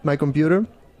in my computer,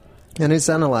 and it's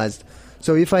analyzed.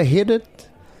 So if I hit it,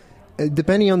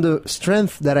 depending on the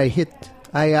strength that I hit,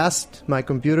 I asked my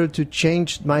computer to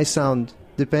change my sound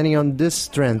depending on this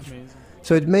strength. Amazing.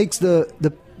 So it makes the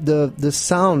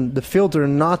sound, the filter,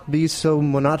 not be so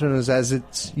monotonous as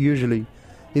it's usually.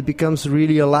 it becomes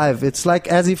really alive. It's like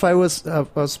as if I was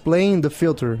playing the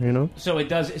filter, you know. So it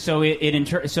does. So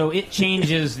it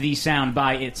changes the sound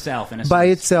by itself. In a By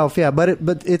sense. itself, yeah. But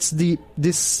it's the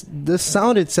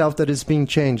sound itself that is being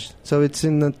changed. So it's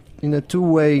in a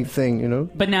two-way thing, you know.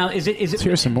 But now, is it? Let's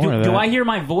hear some more of do that. I hear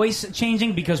my voice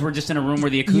changing because we're just in a room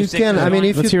where the acoustics? You can. are I mean, going?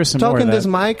 if Let's you hear some talk more of in this that.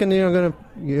 mic, and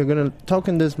you're gonna talk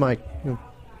in this mic. You know.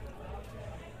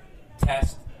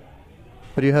 Test.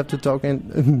 But you have to talk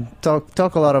in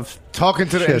talk a lot of talking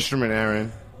to the shit. instrument,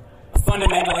 Aaron.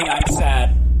 Fundamentally, I'm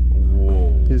sad.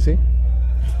 You see?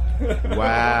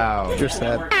 Wow. You're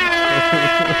sad.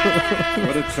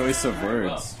 What a choice of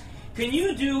words. Can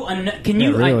you do?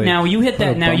 really. Now you hit that.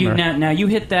 What a Now you bummer. now you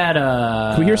hit that.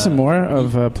 Can we hear some more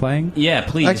of playing? Yeah,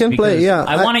 please. I can play, because yeah.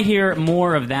 I want to hear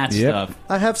more of that Yep. stuff.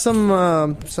 I have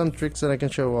some tricks that I can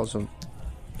show also.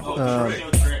 Oh, show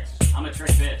tricks. I'm a trick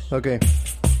bitch. Okay.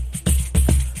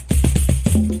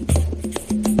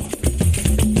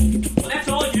 Well, that's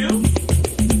all you.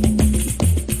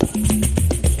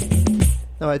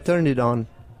 No, I turned it on.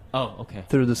 Oh, okay.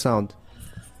 Through the sound.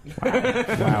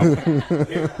 Wow.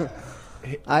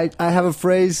 I have a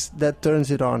phrase that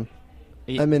turns it on.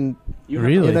 I mean,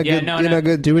 Really? in a Yeah, good, no, in no. a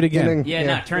good. Do it again. in a- Yeah,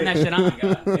 no, turn that shit on. God.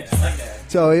 Yeah, I like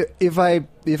that. So if I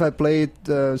play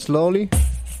it slowly,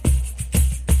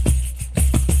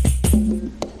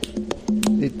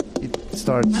 it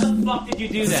starts. How the fuck did you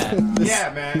do that?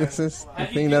 Yeah, man. This is the How'd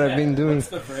you thing do that I've that? been doing. What's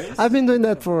the phrase? I've been doing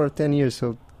that for 10 years,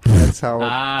 so that's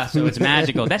how. So it's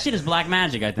magical. That shit is black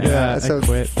magic, I think. Yeah, I so-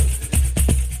 quit.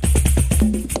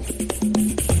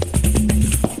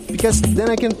 Because then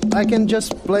I can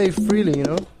just play freely, you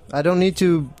know. I don't need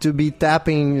to be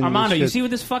tapping. and Armando, you shit. see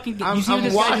what this fucking? I'm You see what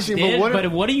this guy just watching, but did? what if-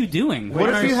 But what are you doing? what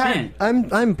I don't if you had-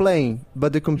 understand. I'm playing,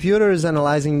 but the computer is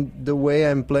analyzing the way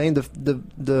I'm playing, the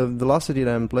velocity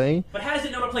that I'm playing. But how does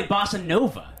it know to play bossa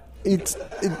nova? It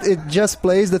just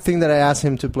plays the thing that I asked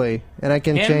him to play, and I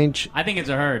can Him? change I think it's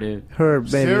a her, dude. her. Maybe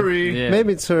Siri. Yeah.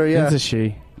 maybe it's her. Yeah, It's a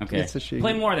she. Okay. It's a she.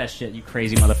 Play more of that shit, you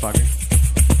crazy motherfucker.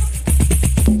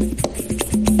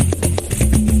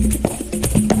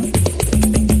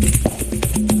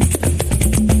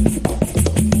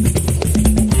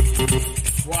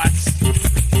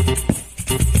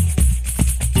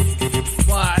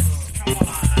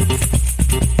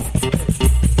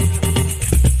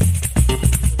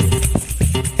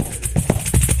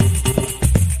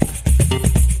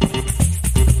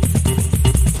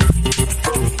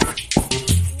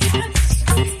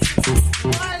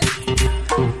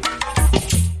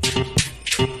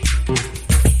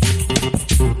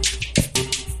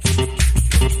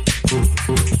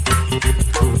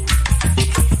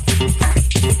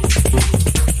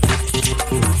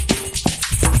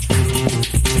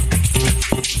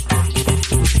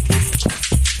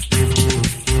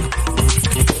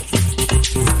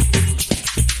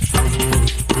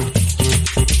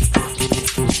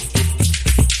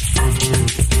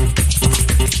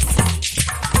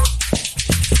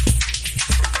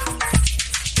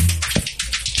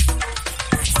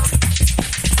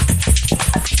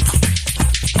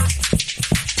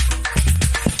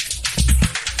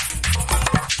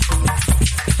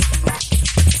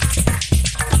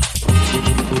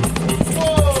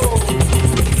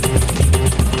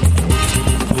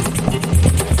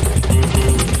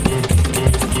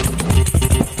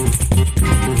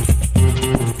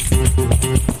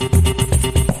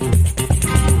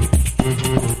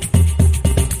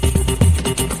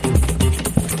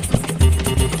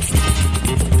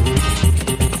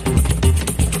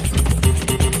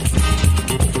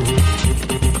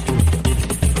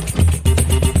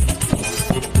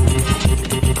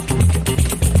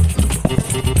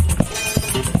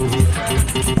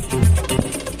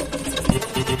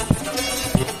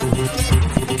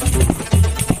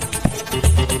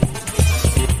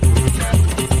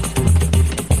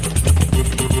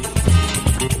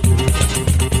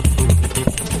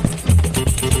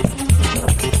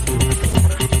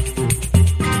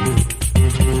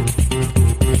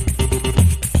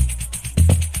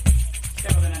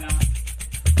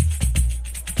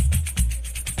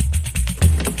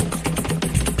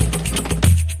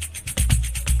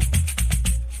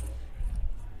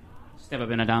 Step up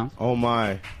in a down. Oh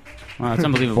my! Wow, it's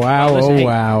unbelievable. Wow, Listen, oh, hey,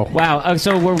 wow. wow.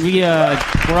 So we're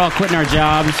all quitting our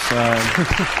jobs.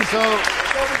 So,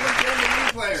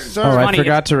 Oh, I funny.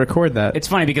 forgot to record that. It's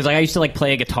funny because I used to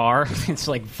play a guitar. It's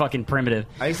fucking primitive.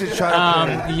 I used to try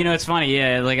to it's funny.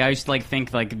 Yeah, I used to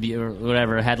think or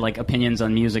whatever, had opinions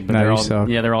on music, but Now they're you all suck.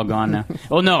 they're all gone now.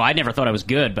 Well, no, I never thought I was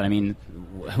good, but I mean,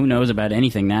 who knows about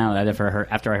anything now? After I heard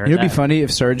It would be that. funny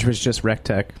if Surge was just Rec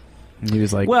Tech. And he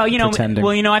was Well, pretending.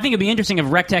 I think it'd be interesting if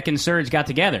Rectech and Surge got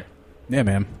together. Yeah,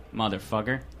 man.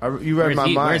 Motherfucker. You read my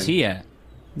mind. Where's he at?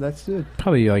 That's good.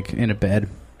 Probably like in a bed.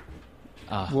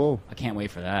 Whoa. I can't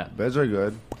wait for that. Beds are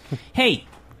good. Hey,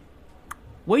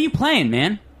 what are you playing,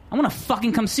 man? I want to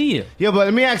fucking come see you. Yeah, but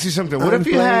let me ask you something. What I'm if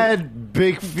you playing- had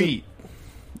big feet?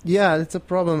 Yeah, it's a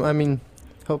problem. I mean,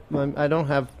 I don't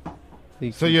have.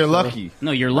 Big So feet, you're lucky.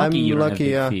 No, you're lucky I'm you don't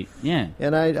lucky, have big feet. Yeah.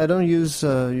 And I don't use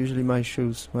usually my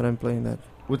shoes when I'm playing that.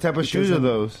 What type of Because shoes are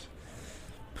those?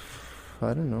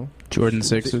 I don't know. Jordan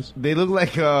 6s. They look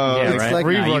like Yeah, right.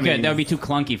 free No, running. that would be too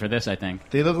clunky for this, I think.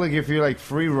 They look like if you're like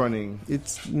free running.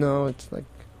 It's like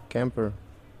camper.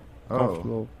 Oh.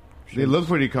 Comfortable. They look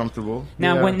pretty comfortable.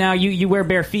 Now, when you wear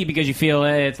bare feet because you feel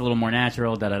it's a little more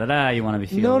natural. Da da da da. You want to be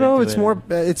feeling. No, it's more.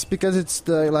 It's because it's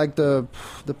the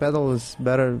pedal is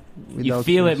better. You Without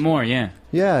feel shoes. it more, yeah.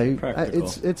 Yeah,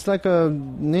 Practical. it's like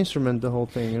an instrument. The whole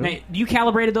thing. You know? Now, you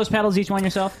calibrated those pedals each one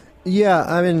yourself? Yeah,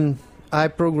 I mean, I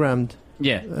programmed.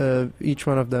 Yeah. Each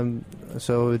one of them,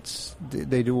 so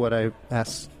they do what I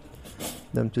ask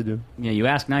them to do. Yeah, you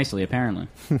ask nicely, apparently.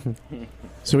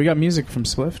 So we got music from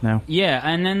Spliff now. Yeah,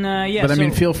 and then yeah. But I mean,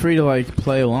 feel free to like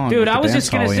play along. Dude, with the I was dance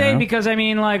just gonna hall, you say know? because I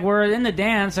mean, like we're in the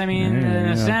dance. I mean, in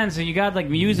a sense, you got like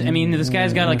music. I mean, this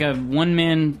guy's got like a one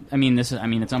man. I mean, it's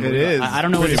unbelievable. It is, I don't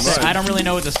know what to pretty say. much. I don't really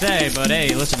know what to say. But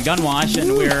hey, listen, Gunwash,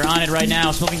 and we're on it right now.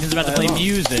 Spliffington's about to play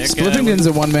music. Spliffington's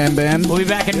a one-man band. We'll be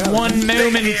back in 1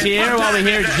 moment here while we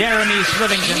hear Jeremy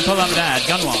Spliffington. Pull up that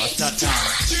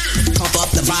Gunwash.com. Pump up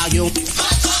the volume.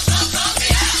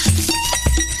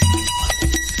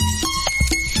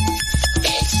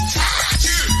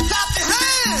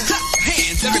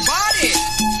 Everybody!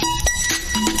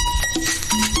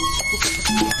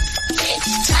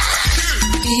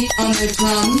 Beat on the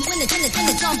drum. When the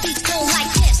drum beats go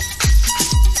like this.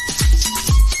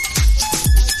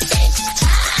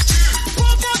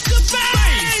 Pump up the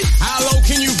bass! How low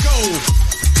can you go?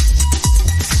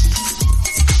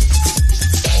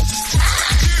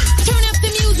 Turn up the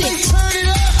music. Turn it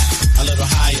up. A little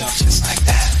higher. Just like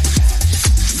that.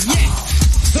 Yeah.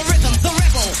 The rhythm, the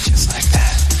rebel. Just like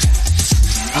that.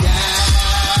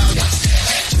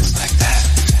 Just like that.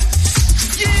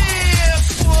 Yeah,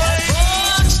 boy.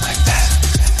 Just like that.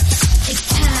 It's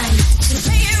time to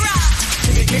play it rock.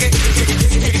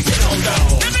 Get on down.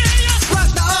 Let me hear you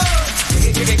rock the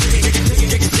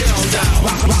Get on down.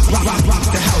 Rock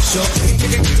the house, yo. Get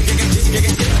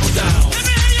on down. Let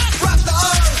me hear you rock the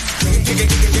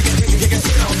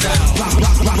Get on down.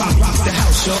 Rock the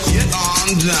house, yo. Get on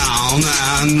down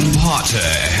and party.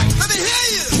 Let me hear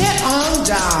you. Get on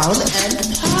down and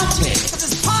party.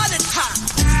 This party time.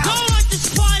 Don't let this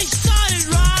party started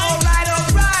right. All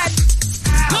right.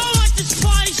 Don't let this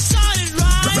party started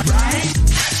right.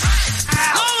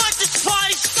 Don't let this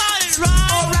party started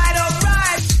right. All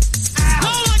right.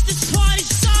 Don't let this party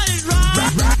started right.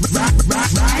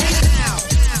 Now.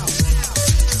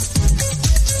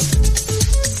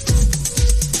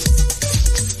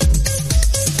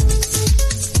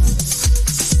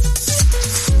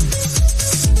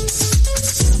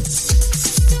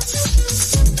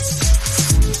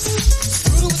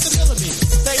 Voodoo with the millimeter.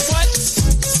 Say what?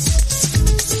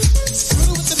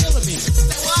 Voodoo with the millimeter.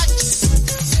 Say what?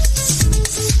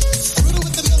 Voodoo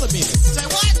with the millimeter. Say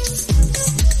what?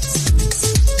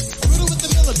 Voodoo with the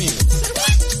millimeter. Say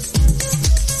what?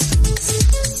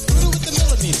 Voodoo with the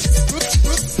millimeter.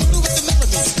 Voodoo with the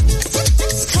millimeter.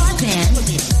 Tarzan, let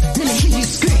me hear you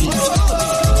scream.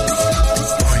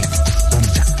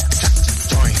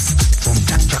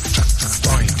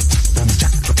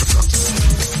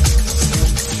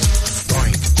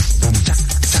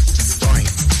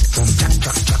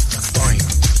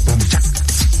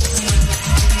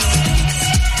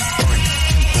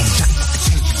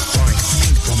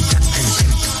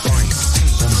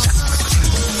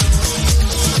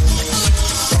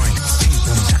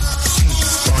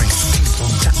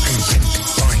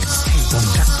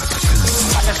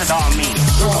 What does it all mean?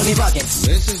 We're only bugging.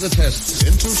 This is a test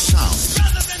into sound.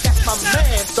 That's my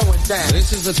man throwing down.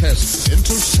 This is a test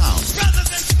into sound.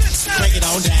 Break it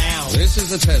on down. This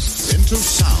is a test into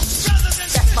sound.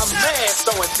 That's my man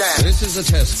throwing down. This is a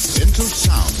test into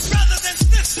sound.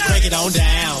 Break it on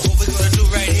down. What we're gonna do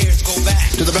right here is go back.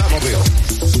 To the Batmobile.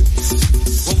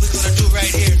 What we're gonna do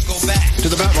right here is go back. To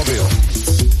the Batmobile.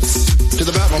 To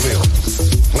the Batmobile.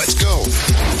 Let's go.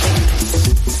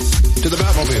 To the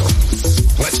Batmobile.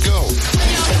 Let's go.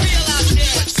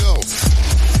 Let's go.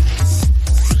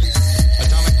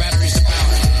 Atomic batteries to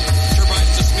power.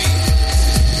 Turbines to speed.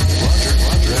 Roger.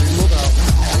 Ready to move out.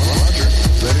 Roger.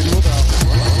 Ready to move out.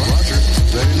 Roger.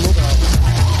 Ready to move out.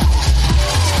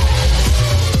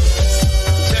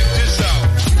 Check this out.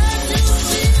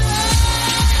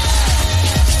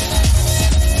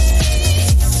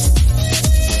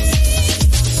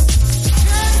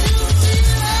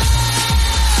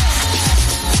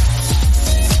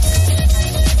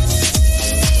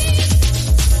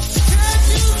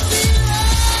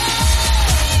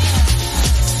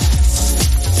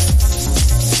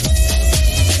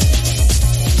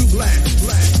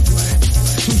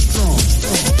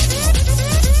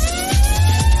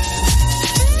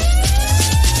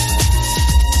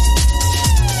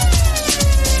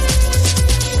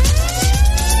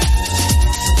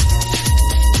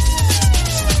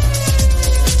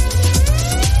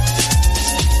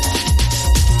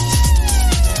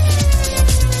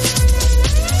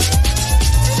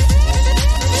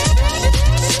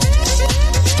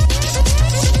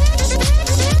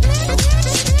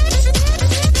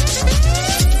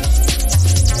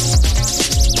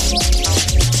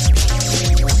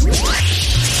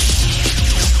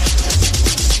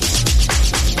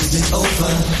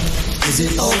 over? Is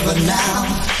it over now?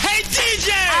 Hey DJ!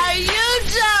 Are you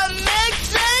done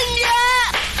mixing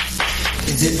yet?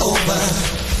 Is it over?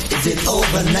 Is it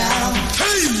over now?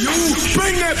 Hey, you!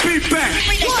 Bring that beat back!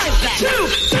 1, 2,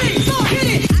 3, 4, hit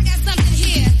it! I got something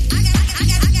here. I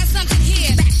got something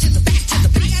here. Back to the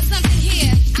I got something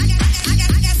here. I got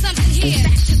something here.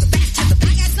 Back to the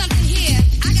I got something here.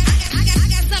 I got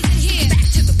something here. Back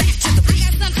to the I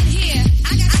got something here.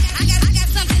 I got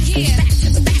something here. Back to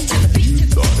the You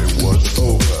thought it was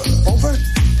over. Over?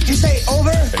 You say over?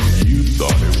 And you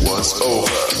thought it was over.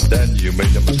 Then you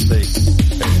made a mistake.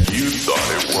 And you thought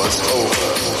it was over.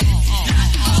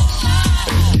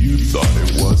 And you thought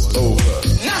it was over.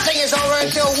 Nothing is over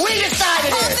until we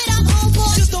decided it.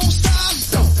 Just don't stop.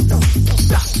 Don't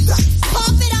stop.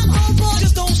 Pump it up, homeboy.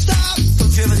 Just don't stop.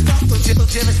 Don't you ever stop. Don't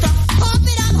you ever stop. Pump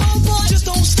it up, homeboy. Just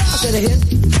don't stop. Say it again.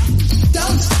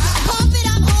 Don't stop. Pump it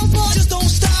up, homeboy. Just don't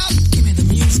stop. Give me the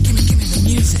music. Give me the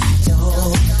music.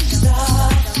 Don't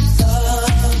stop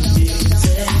the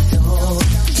music. Don't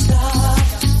stop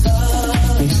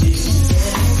the music.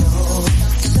 Don't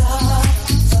stop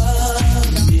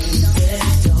the music.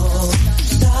 Don't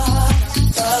stop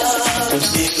the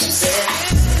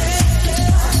music.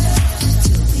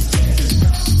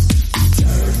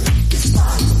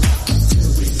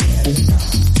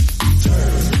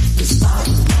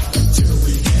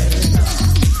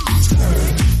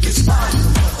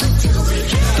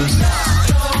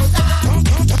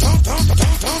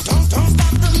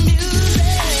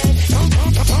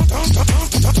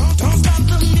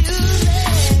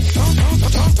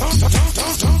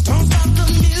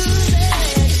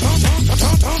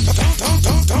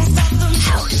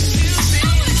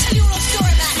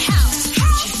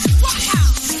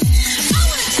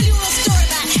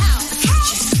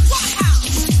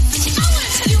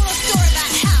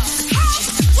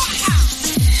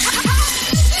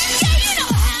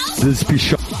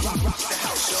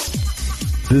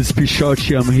 This is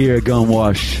Pishochi. I'm here at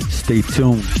Gunwash. Stay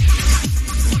tuned.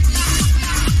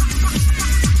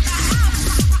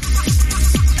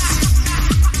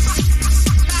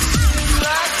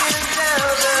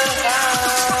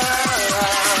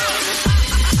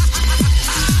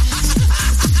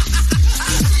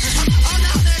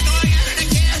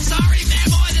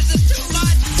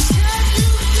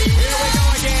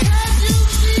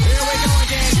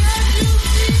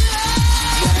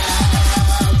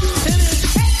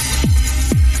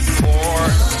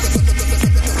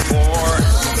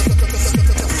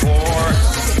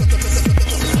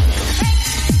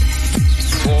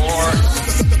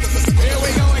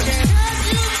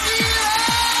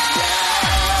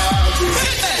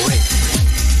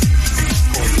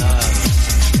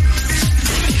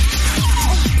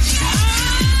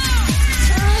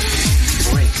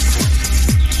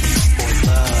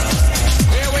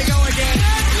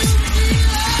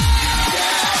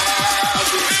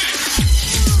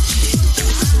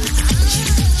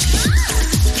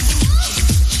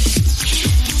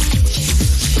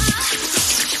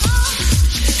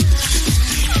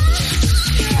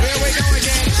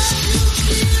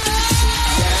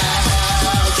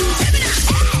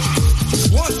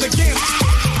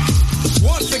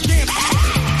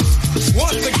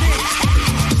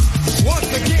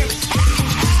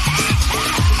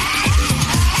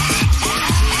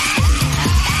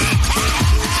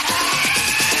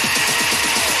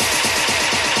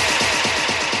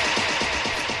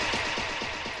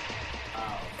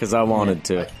 Because I wanted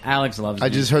to. Alex loves me. I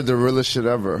just heard the realest shit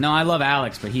ever. No, I love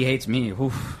Alex, but he hates me.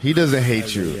 Oof. He doesn't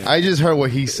hate you. I just heard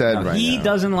what he said right He now.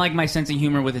 doesn't like my sense of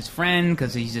humor with his friend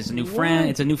because he's just a new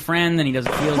friend. It's a new friend, and he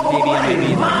doesn't feel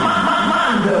maybe.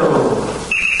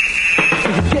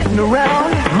 Getting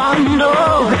around, Mondo,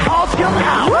 all come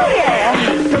out. Oh yeah,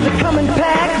 cause it's coming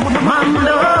back,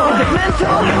 Mondo,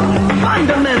 mental,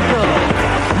 fundamental,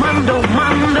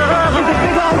 Mondo, is a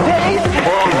big old taste,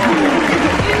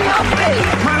 in your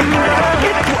face, Mondo,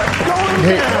 it's what's going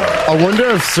Hey, down. I wonder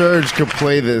if Serge could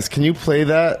play this. Can you play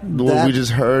that? What we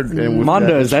just heard? And with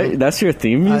Mondo, that's your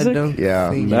theme music?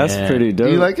 Yeah. That's pretty dope.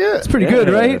 Do you like it? It's pretty good,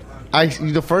 right?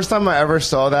 The first time I ever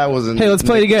saw that was in... Hey, let's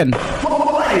play it again.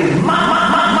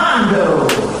 Mondo,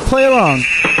 Play along.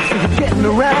 getting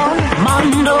around,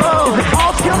 Mondo,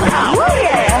 all come out. Oh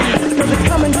yeah, cause it's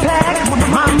coming back,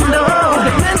 Mondo,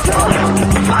 mental,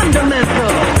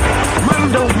 fundamental,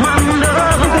 Mondo,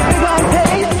 is a big old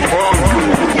taste,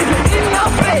 it's in your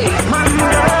face, Mondo,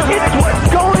 it's what's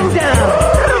going down.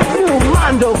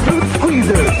 Mondo, fruit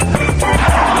squeezer.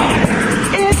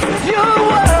 It's your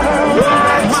world,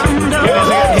 Mondo.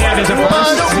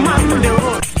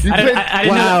 I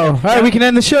didn't know All right, we can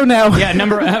end the show now.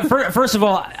 Yeah, first of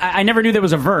all, I never knew there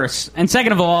was a verse, and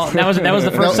second of all, that was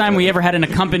the first time we ever had an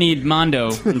accompanied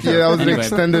Mondo. Yeah, that was an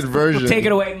extended version. Take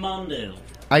it away, Mondo.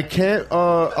 I can't.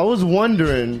 I was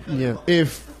wondering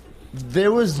if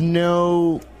there was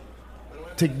no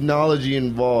technology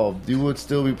involved, you would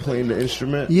still be playing the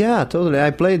instrument. Yeah, totally. I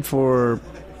played for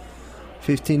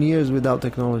 15 years without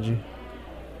technology.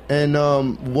 And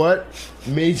what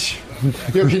made you...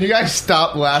 Yo, can you guys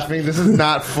stop laughing? This is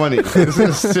not funny. This is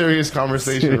a serious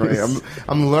conversation right now.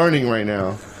 I'm learning right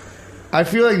now. I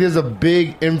feel like there's a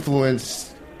big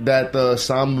influence that the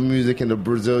samba music and the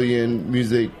Brazilian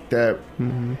music that...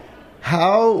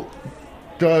 How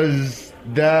does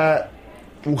that...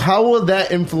 How will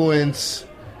that influence...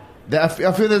 That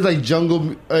I feel there's like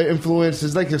jungle influence.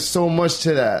 There's so much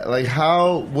to that. Like,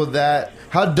 how will that...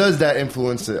 How does that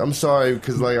influence it? I'm sorry,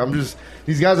 because like I'm just...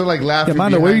 These guys are like laughing.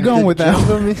 Mando, where are you going with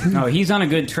that? No, he's on a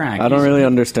good track. I don't really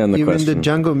understand the question. Even the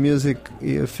jungle music,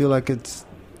 you feel like it's...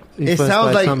 It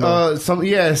sounds like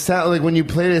it sounds like when you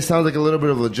play it, it sounds like a little bit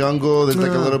of a jungle. There's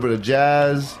like a little bit of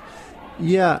jazz.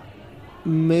 Yeah,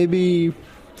 maybe.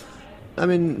 I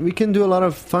mean, we can do a lot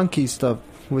of funky stuff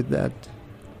with that,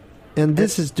 and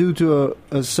this is due to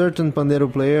a certain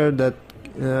pandeiro player that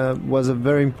was a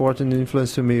very important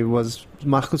influence to me. Was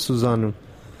Marcos Susano.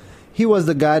 He was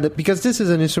the guy that, because this is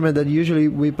an instrument that usually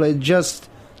we play just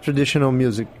traditional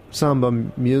music, samba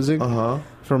music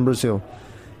from Brazil,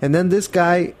 and then this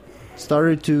guy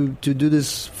started to do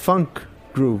this funk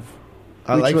groove.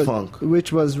 I like funk,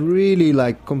 which was really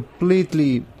like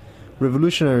completely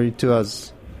revolutionary to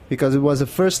us, because it was the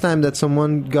first time that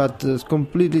someone got a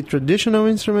completely traditional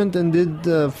instrument and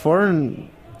did foreign.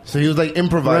 So he was like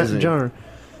improvising genre.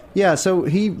 Yeah, so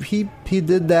he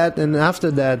did that, and after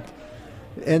that,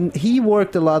 and he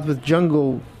worked a lot with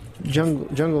jungle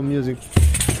music.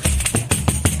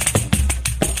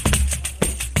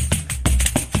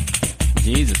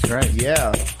 Jesus Christ!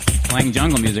 Yeah, playing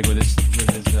jungle music with his.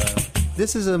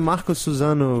 This is a Marcos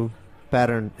Susano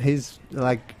pattern. He's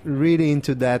like really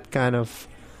into that kind of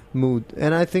mood,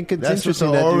 and I think it's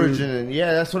interesting. That's the origin.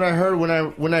 Yeah, that's what I heard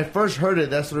when I first heard it.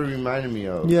 That's what it reminded me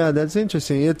of. Yeah, that's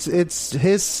interesting. It's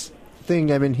his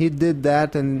thing. I mean, he did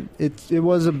that, and it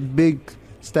was a big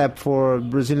step for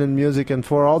Brazilian music and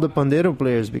for all the pandeiro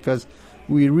players, because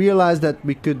we realized that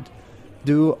we could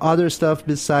do other stuff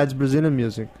besides Brazilian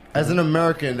music. As an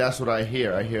American, that's what I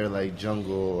hear. I hear like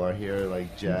jungle, I hear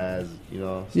like jazz, you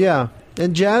know. Yeah,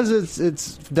 and jazz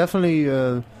it's definitely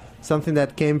something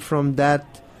that came from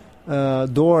that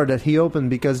door that he opened,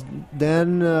 because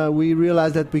then we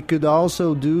realized that we could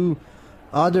also do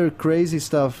other crazy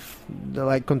stuff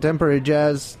like contemporary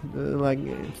jazz, like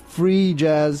free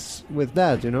jazz with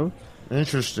that, you know.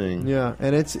 Interesting. Yeah,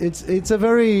 and it's a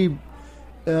very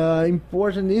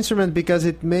important instrument, because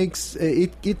it makes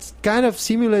it kind of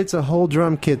simulates a whole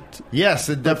drum kit. Yes,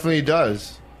 it definitely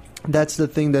does. That's the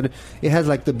thing, that it has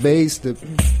like the bass, the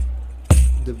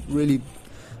really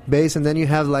bass, and then you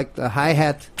have like the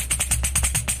hi-hat.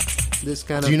 This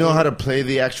kind of. Do you know how to play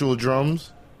the actual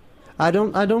drums? I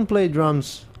don't play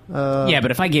drums. Yeah,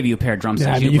 but if I gave you a pair of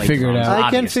drumsticks, you figure it out. I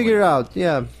can figure it out,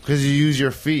 yeah. Because you use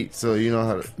your feet, so you know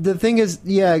how to... The thing is,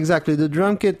 yeah, exactly. The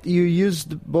drum kit, you use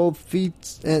both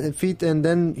feet, and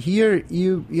then here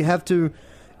you have to...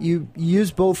 You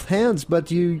use both hands, but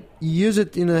you use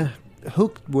it in a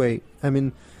hooked way. I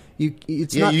mean,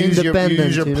 it's not independent. You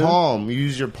use your palm. You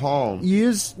use your palm.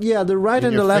 The right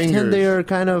and the left hand, they are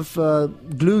kind of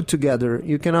glued together.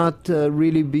 You cannot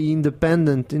really be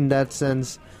independent in that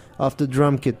sense of the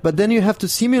drum kit, but then you have to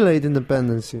simulate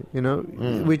independency, you know,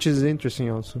 which is interesting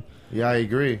also. Yeah, I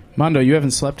agree. Mondo, you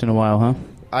haven't slept in a while, huh?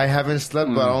 I haven't slept,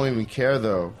 but I don't even care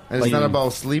though. And it's not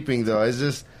about sleeping though. It's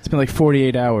just it's been like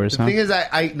 48 hours. The thing is,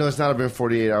 no, it's not been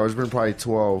 48 hours. It's been probably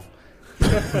 12.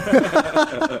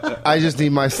 I just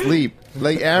need my sleep.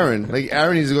 Like Aaron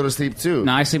needs to go to sleep too.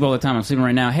 No, I sleep all the time. I'm sleeping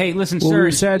right now. Hey, listen, well, sir. We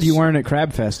were sad you weren't at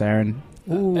Crab Fest, Aaron.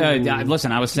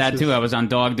 Listen, I was sad too. I was on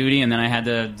dog duty, and then I had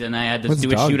to What's do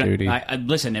a dog shoot. Duty?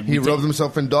 He rubbed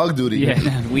himself in dog duty.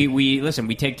 Yeah,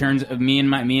 we take turns. Me and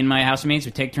my housemates,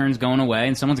 we take turns going away,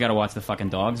 and someone's got to watch the fucking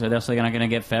dogs, or they're still not going to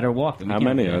get fed or walked. How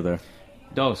many are there?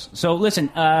 Those. So listen,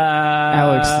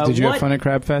 Alex, did you have fun at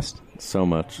Crab Fest? So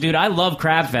much, dude. I love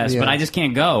Crab Fest, but I just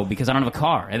can't go because I don't have a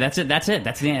car. And that's it. That's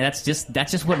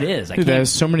just what it is. Dude,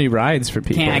 there's so many rides for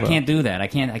people. I can't do that. I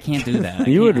can't do that.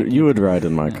 You would ride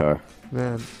in my car.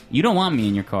 Man. You don't want me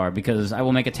in your car because I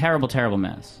will make a terrible, terrible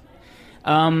mess.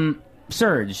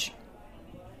 Serge,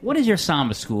 what is your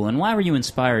samba school, and why were you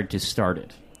inspired to start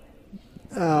it?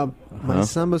 My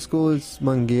samba school is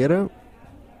Mangueira,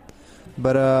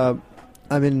 but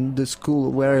I mean, the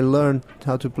school where I learned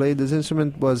how to play this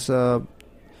instrument was.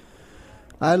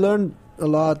 I learned a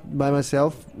lot by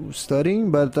myself studying,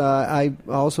 but I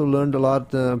also learned a lot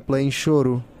playing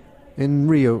choro in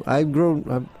Rio. I've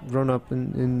grown up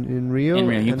in Rio. In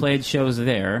Rio, you played shows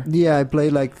there. Yeah, I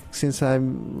played like since I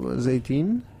was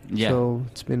 18. Yeah. So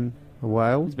it's been a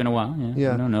while. It's been a while. Yeah.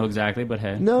 Yeah. I don't know exactly, but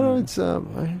hey. No, it's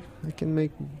I can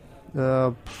make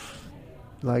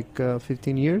like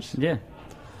 15 years. Yeah.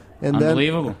 And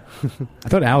Unbelievable. I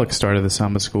thought Alex started the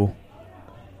samba school.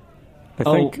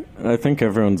 I think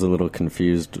everyone's a little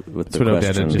confused with That's the what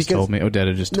question. Odetta just told me.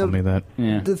 Odetta just told me that.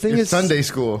 The thing It's is Sunday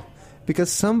school.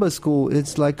 Because samba school,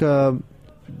 it's like the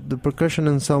percussion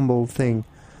ensemble thing,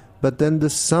 but then the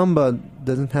samba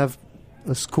doesn't have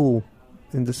a school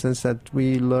in the sense that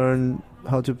we learn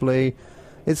how to play.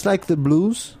 It's like the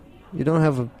blues. You don't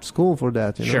have a school for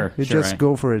that. You know? Sure, You sure, just right.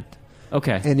 go for it.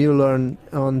 Okay. And you learn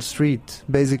on street.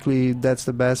 Basically, that's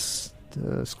the best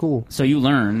school. So you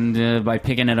learned by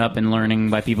picking it up and learning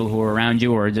by people who were around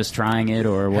you, or just trying it,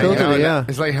 or what?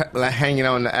 It's like hanging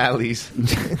out in the alleys.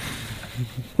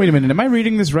 Wait a minute, am I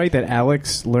reading this right that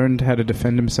Alex learned how to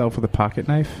defend himself with a pocket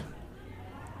knife?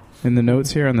 In the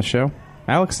notes here on the show?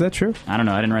 Alex, is that true? I don't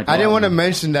know, I didn't write I didn't want to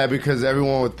mention that because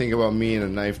everyone would think about me and a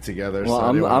knife together. Well, so I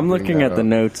didn't wanna I'm bring looking that at the up.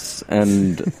 notes,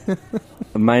 and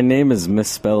my name is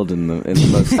misspelled in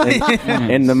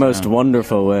the most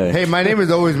wonderful way. Hey, my name is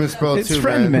always misspelled too,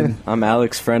 man. I'm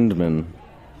Alex Friendman.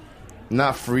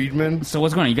 Not Friedman. So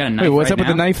what's going on? You got a knife? Wait, what's right up with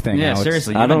now? the knife thing, Yeah, Alex?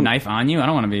 seriously, you I have a don't- knife on you? I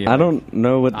don't want to be. I don't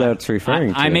know what that's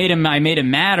referring to. I made him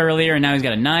mad earlier, and now he's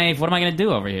got a knife. What am I going to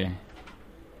do over here?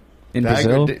 In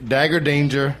Brazil? Dagger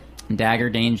danger. Dagger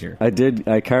danger.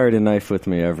 I carried a knife with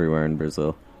me everywhere in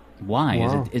Brazil. Why?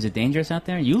 Wow. Is it dangerous out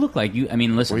there? You look like you. I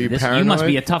mean, listen. Were you You must paranoid?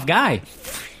 be a tough guy.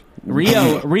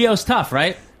 Rio's tough,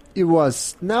 right? It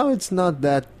was. Now it's not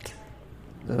that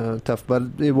tough, but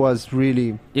it was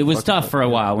really. It was tough for a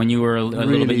while when you were a little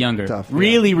Really bit younger. tough, yeah.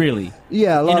 Really.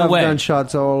 Yeah, a lot In a of way.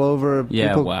 gunshots all over. Yeah,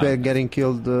 People wow. getting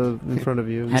killed in front of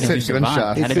you. How did you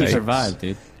survive? How did you survive,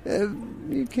 dude?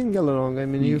 You can get along. I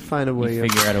mean, you find a way.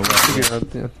 figure out a way. Figure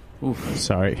out, yeah. Oof.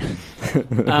 Sorry.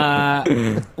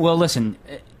 Well, listen,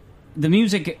 the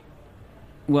music.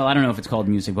 Well, I don't know if it's called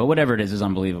music, but whatever it is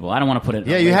unbelievable. I don't want to put it.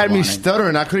 Yeah, a you had label me on it.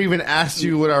 stuttering. I couldn't even ask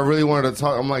you what I really wanted to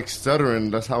talk. I'm like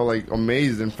stuttering. That's how like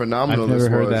amazed and phenomenal I've never this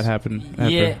heard was. that happen. Ever.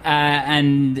 Yeah,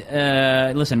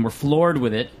 and listen, we're floored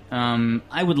with it.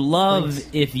 I would love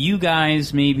if you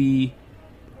guys maybe,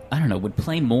 I don't know, would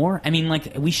play more. I mean,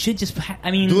 like we should just.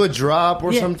 I mean, Do a drop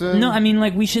or yeah, something. No, I mean,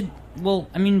 like we should. Well,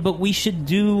 I mean, but we should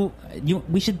do.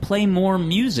 We should play more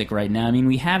music right now. I mean,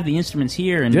 we have the instruments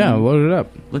here, and Yeah, load it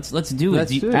up. Let's do it.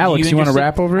 Let's do it. Alex, you wanna interested-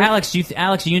 rap over it? Alex,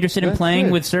 are you interested in Let's playing do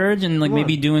it. with Serge and like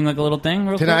maybe doing like a little thing?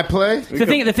 Real Can quick? I play?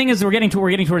 The thing is, we're getting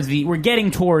towards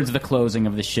the closing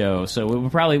of the show, so we're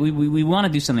probably we want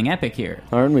to do something epic here.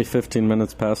 Aren't we 15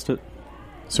 minutes past it?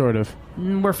 Sort of.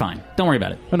 We're fine. Don't worry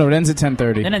about it. Oh no, it ends at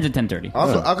 10:30. It ends at 10:30.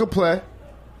 I could play.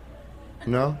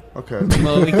 No? Okay.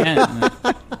 Well, we can.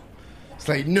 It's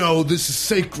like, no, this is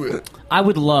sacred. I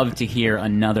would love to hear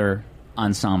another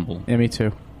ensemble. Yeah, me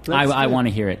too. I want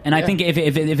to hear it, and I Yeah. think if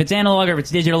it's analog or if it's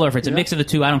digital or if it's a Yeah. mix of the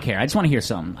two, I don't care. I just want to hear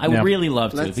something. I would Yeah. really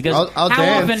love to Let's- because I'll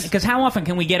how dance. how often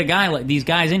can we get a guy like these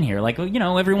guys in here? Like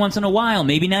every once in a while,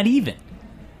 maybe not even.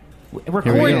 Record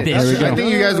go. this. Here we go. I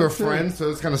think you guys were friends, so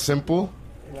it's kind of simple.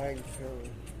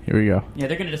 Here we go. Yeah,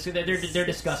 they're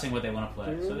discussing what they want to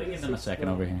play, so they give them a second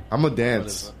over here. I'm a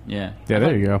dance. Yeah. Yeah,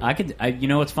 there you go. You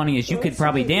know what's funny is you could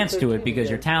probably dance to it because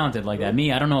you're talented like that.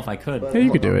 Me, I don't know if I could. Yeah,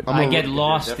 you could do it. I get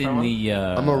lost in the.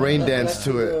 I'm a rain dance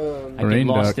to it. I get Rain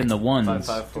lost duck. in the ones.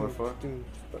 5544.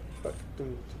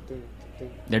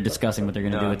 They're discussing what they're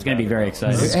going to do. It's going to be very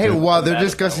exciting. Hey, while they're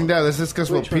discussing that, let's discuss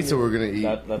what pizza we're gonna eat.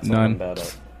 That's None. what I'm bad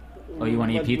at. Oh, you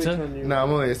want to eat pizza? No, I'm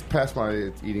only. It's past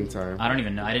my eating time. I don't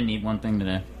even know. I didn't eat one thing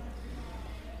today.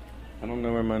 I don't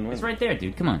know where mine went. It's right there,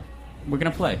 dude. Come on. We're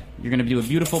going to play. You're going to do a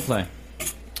beautiful play.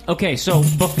 Okay, so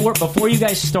before you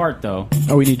guys start, though,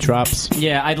 Oh, we need drops.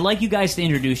 yeah, I'd like you guys to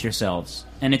introduce yourselves.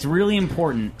 And it's really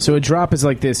important. So a drop is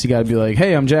like this. You got to be like,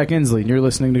 "Hey, I'm Jack Inslee, and you're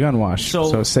listening to Gunwash."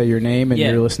 So- So say your name, and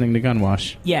Yeah. you're listening to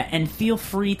Gunwash. Yeah, and feel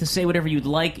free to say whatever you'd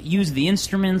like. Use the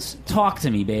instruments. Talk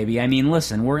to me, baby. I mean,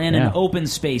 listen, we're in Yeah. an open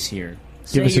space here.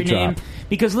 Say Give us a your name. drop.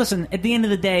 Because, listen, at the end of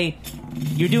the day,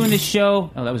 you're doing this show.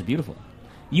 Oh, that was beautiful.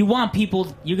 You're going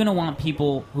to want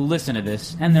people who listen to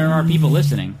this, and there are people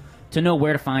listening, to know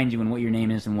where to find you and what your name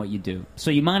is and what you do.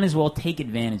 So you might as well take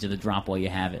advantage of the drop while you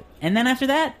have it. And then after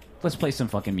that, let's play some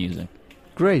fucking music.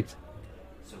 Great.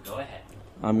 So go ahead.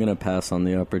 I'm gonna pass on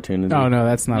the opportunity. Oh no,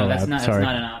 that's not No, allowed. that's not Sorry.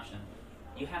 an option.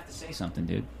 You have to say something,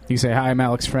 dude. You say, hi, I'm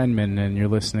Alex Friendman, and you're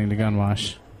listening to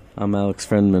Gunwash. I'm Alex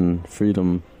Friendman,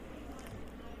 Freedom.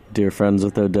 Dear friends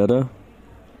with Odetta,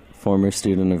 former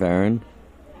student of Aaron,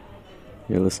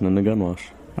 you're listening to Gunwash.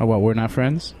 Oh, what, we're not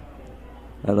friends?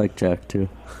 I like Jack, too.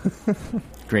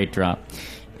 Great drop.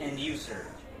 And you, sir?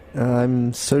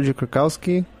 I'm Sergio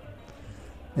Krakowski,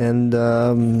 and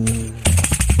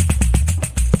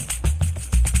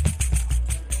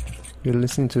you're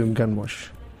listening to Gunwash.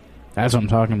 That's what I'm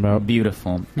talking about.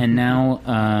 Beautiful. And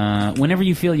now, whenever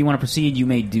you feel you want to proceed, you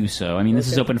may do so. I mean, this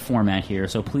is open format here,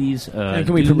 so please. And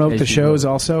can we promote the shows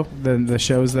also? The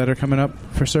shows that are coming up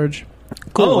for Surge?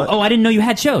 Cool. Oh, I didn't know you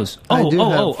had shows. I do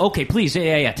have. Okay, please.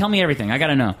 Yeah. Tell me everything. I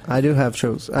gotta know. I do have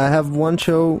shows. I have one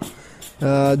show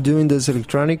doing this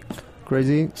electronic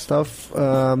crazy stuff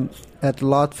at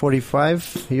Lot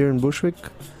 45 here in Bushwick,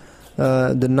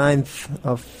 the 9th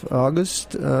of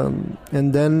August, and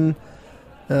then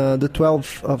the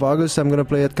 12th of August I'm gonna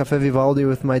play at Café Vivaldi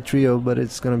with my trio, but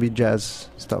it's gonna be jazz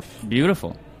stuff.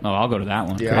 Beautiful. Oh, I'll go to that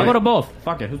one. Yeah. I'll go to both.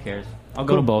 Fuck it. Who cares? I'll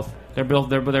go to both. They're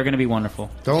going to be wonderful.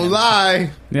 Don't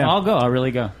lie. Yeah. I'll go. I'll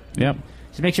really go. Yep.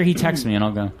 Just make sure he texts me and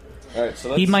I'll go. All right,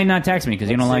 so he might not text me because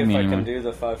he don't like me anymore. I can do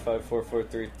the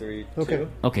 5544332. Okay.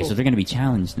 Okay, so they're going to be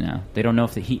challenged now. They don't know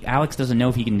if Alex doesn't know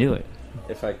if he can do it.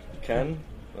 If I can,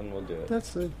 then we'll do it.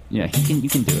 That's it. Yeah, he can. You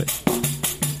can do it.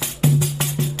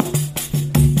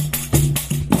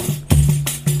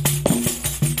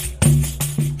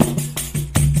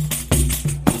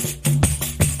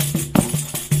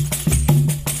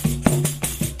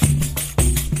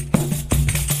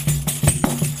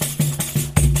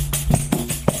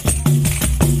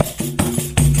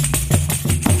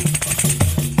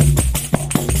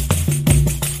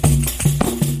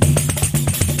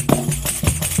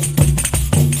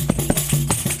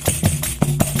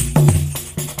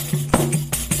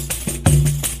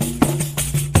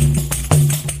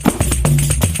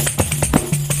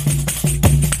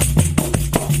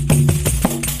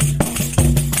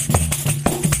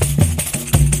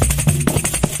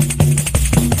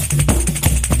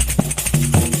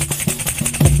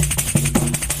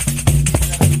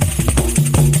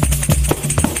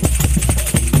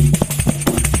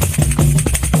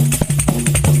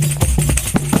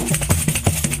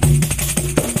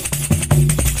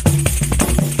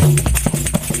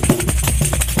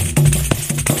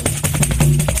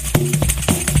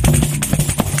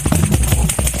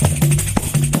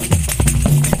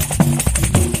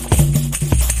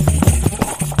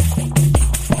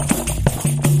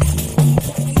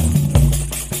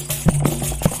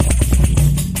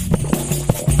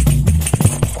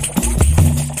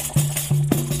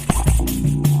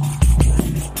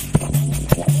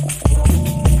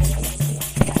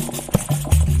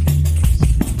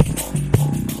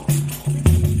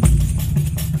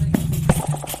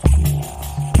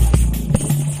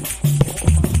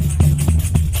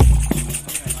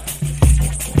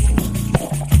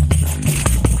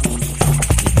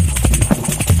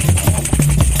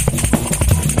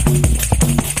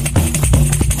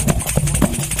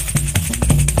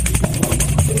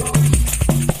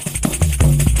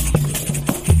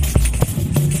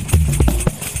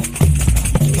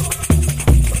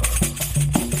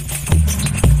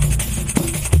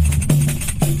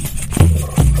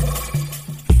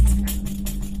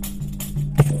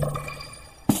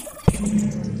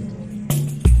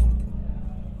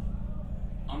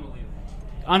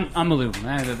 Unbelievable.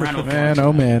 Man,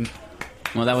 oh man.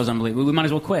 Well, that was unbelievable. We might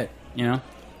as well quit, you know?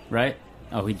 Right?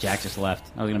 Oh, Jack just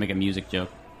left. I was going to make a music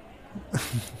joke. You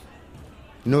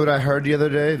know what I heard the other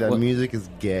day? That music is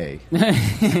gay.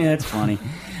 That's funny.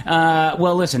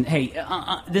 Well, listen. Hey,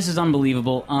 this is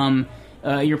unbelievable.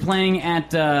 You're playing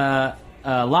at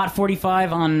Lot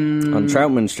 45 on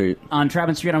Troutman Street. On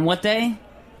Troutman Street on what day?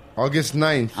 August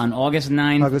 9th. On August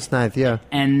 9th. August 9th, yeah.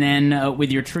 And then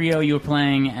with your trio, you were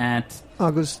playing at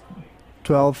August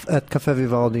 12th at Café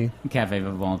Vivaldi. Café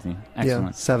Vivaldi. Excellent.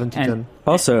 Yeah, 7 to 10.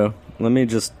 Also, let me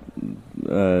just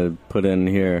put in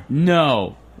here.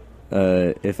 No.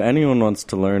 If anyone wants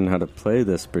to learn how to play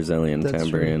this Brazilian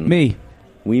tambourine, me.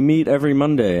 We meet every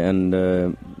Monday,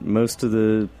 and most of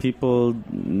the people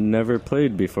never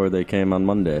played before they came on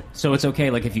Monday. So it's okay,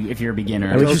 like if you're a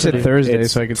beginner. I wish you said Thursday,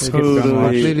 so I could skip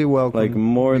totally, really welcome. like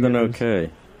more than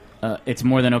okay. It's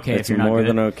more than okay it's if you're not more good.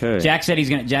 than okay. Jack said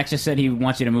Jack just said he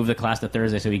wants you to move the class to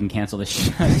Thursday so he can cancel the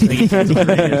show.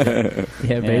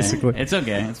 Yeah, basically. It's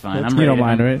okay. It's fine. You don't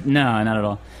mind, right? No, not at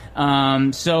all.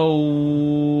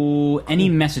 So, any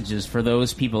messages for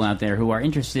those people out there who are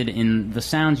interested in the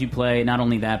sounds you play? Not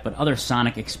only that, but other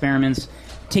sonic experiments,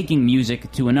 taking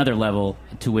music to another level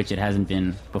to which it hasn't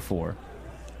been before.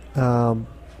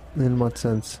 In what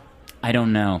sense? I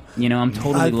don't know. You know, I'm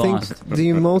totally I lost. think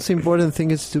the most important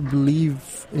thing is to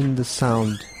believe in the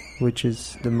sound, which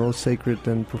is the most sacred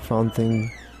and profound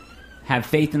thing. Have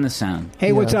faith in the sound.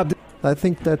 Hey, what's up? I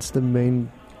think that's the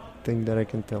main thing that I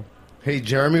can tell. Hey,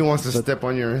 Jeremy wants to step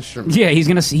on your instrument. Yeah, he's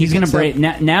gonna break.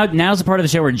 Now's the part of the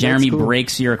show where Jeremy cool.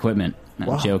 breaks your equipment.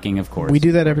 No, I'm joking, of course. We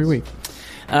do that every week.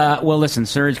 Well, listen,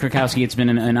 Serge Krakowski, it's been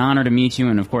an honor to meet you,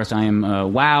 and of course I am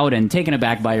wowed and taken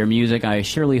aback by your music. I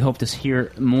surely hope to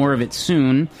hear more of it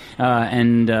soon.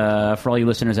 And for all you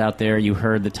listeners out there, you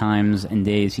heard the times and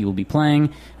days he will be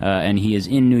playing, and he is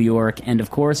in New York. And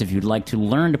of course, if you'd like to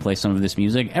learn to play some of this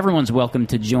music, everyone's welcome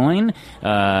to join.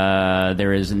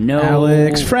 There is no...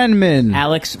 Alex Friendman.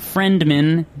 Alex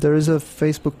Friendman. There is a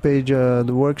Facebook page,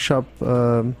 the workshop,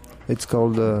 it's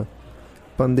called...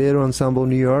 Pandero Ensemble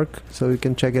New York, so you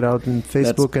can check it out on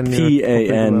Facebook and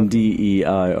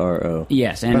Pandeiro.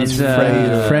 Yes, and it's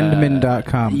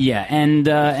friendman.com. Yeah, and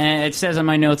it says on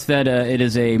my notes that it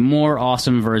is a more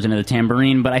awesome version of the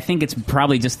tambourine, but I think it's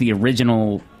probably just the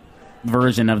original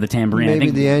version of the tambourine. Maybe I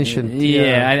think, the ancient.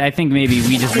 Yeah, I think maybe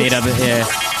we just made up.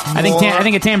 I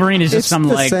think a tambourine is just some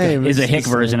is a hick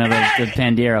version of the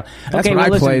Pandero. That's okay, what I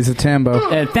listen, play is a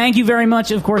tambo. Thank you very much,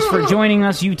 of course, for joining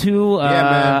us, you two.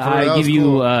 I give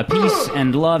you peace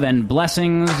and love and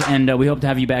blessings, and we hope to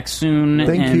have you back soon.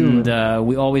 Thank you. And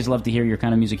we always love to hear your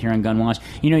kind of music here on Gunwash.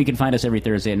 You know, you can find us every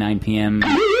Thursday at 9 p.m.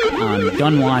 on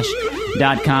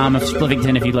gunwash.com. Of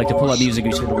Spliffington, if you'd like to pull up music,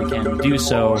 you certainly can do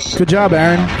so. Good job,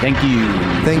 Aaron. Thank you.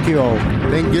 Thank you all.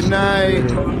 Good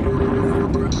night.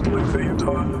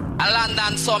 I land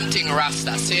on something,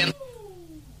 Rasta, see?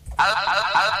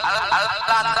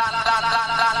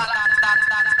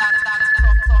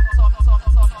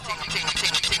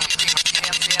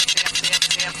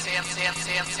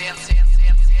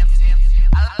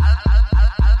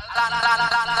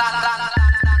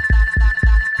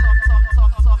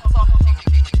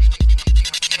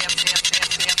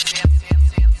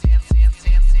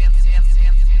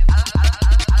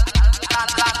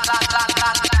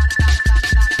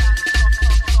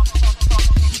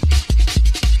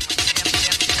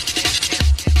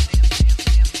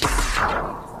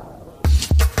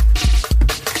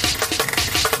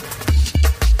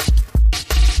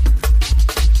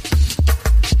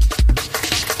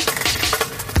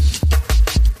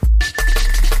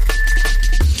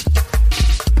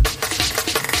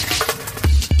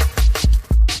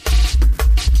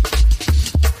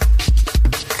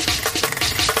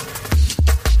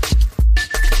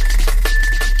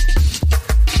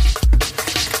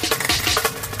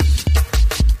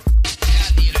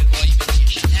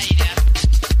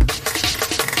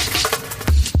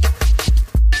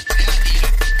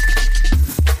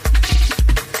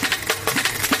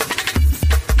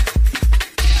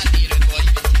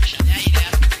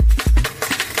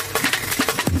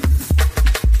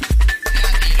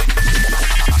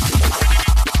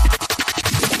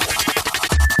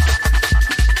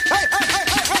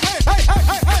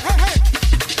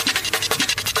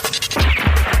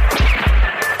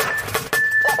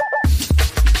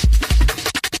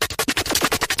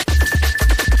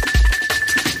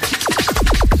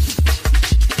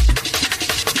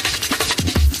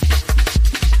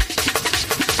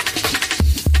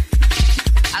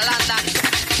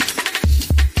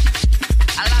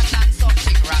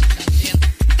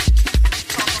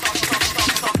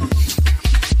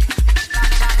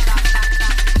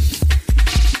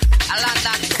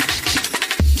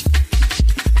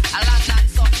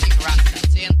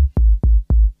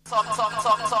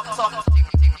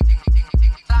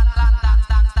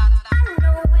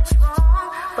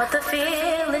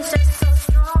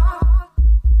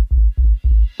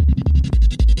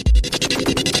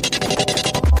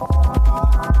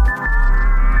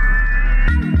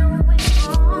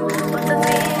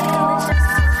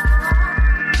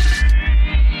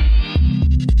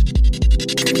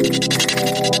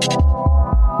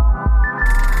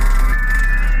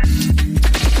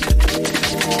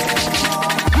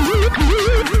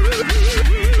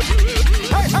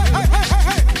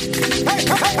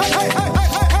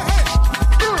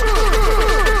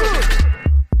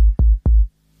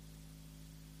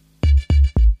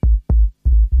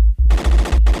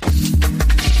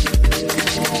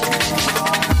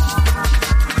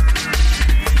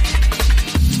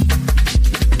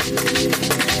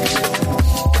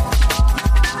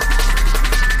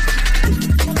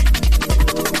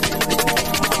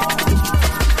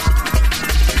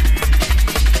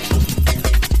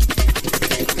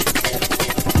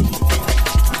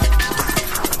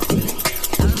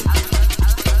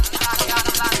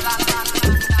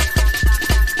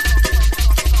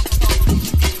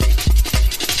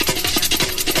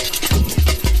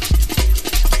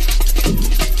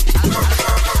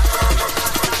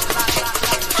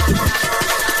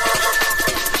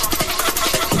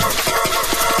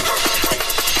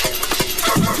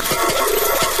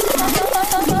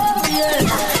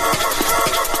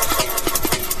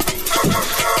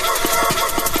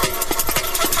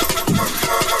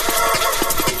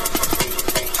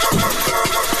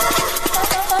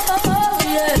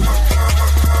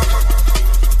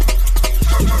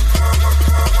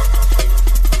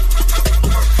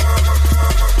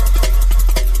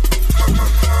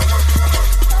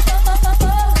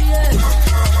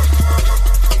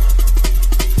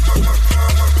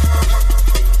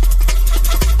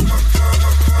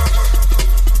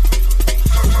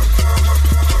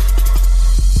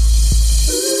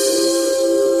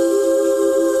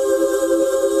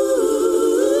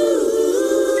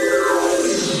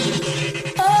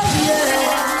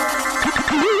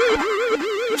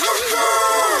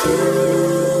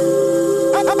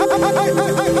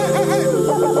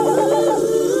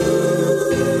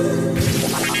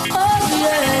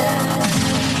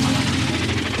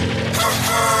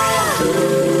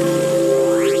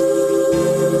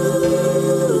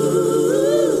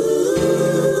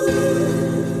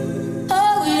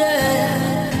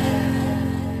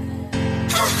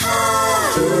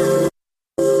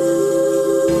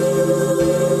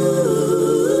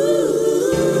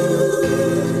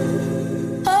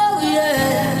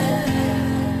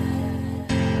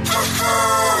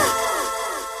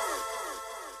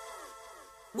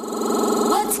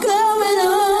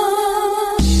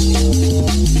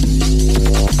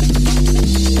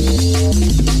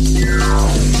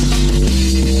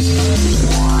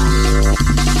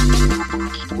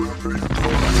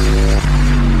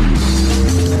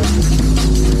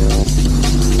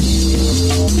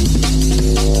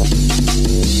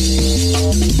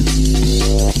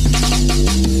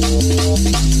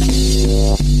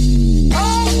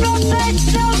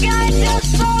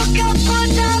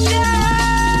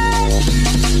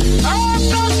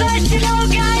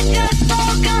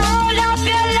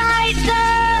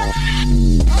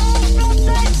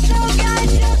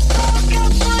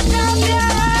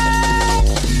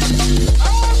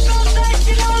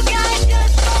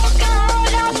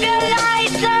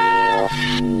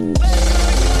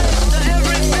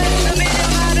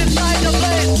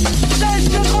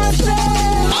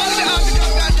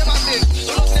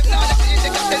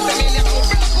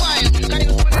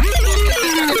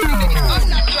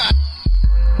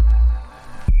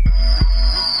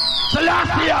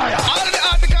 All of the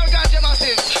article ganja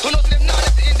massive. Who knows them now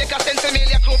that the indica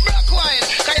sensimilia crew black wine.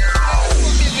 Cause you know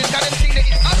business, cause them think that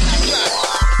it's unnatural.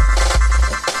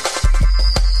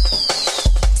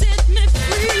 Set me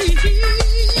free.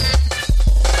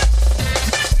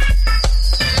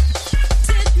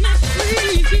 Set me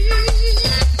free.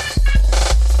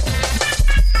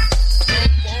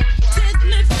 Set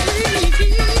me free.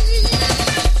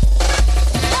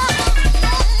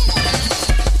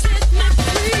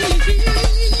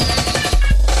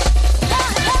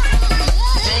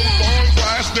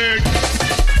 Plastic.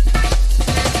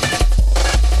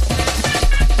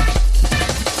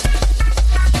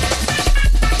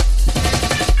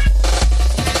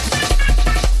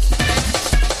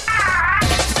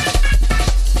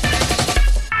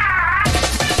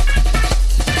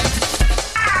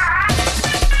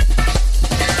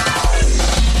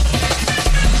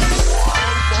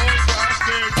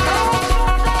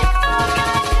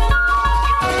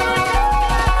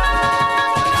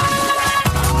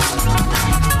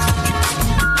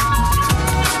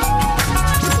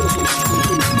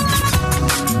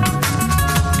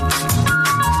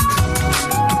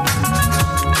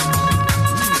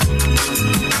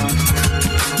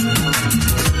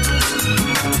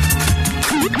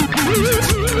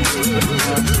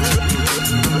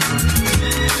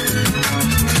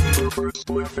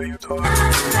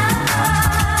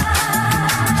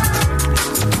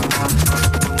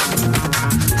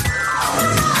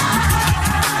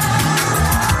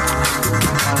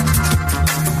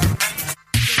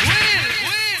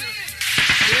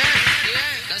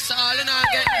 That's all and I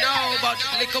get now, but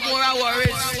little more I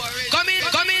worries. Come in,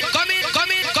 come in, come in,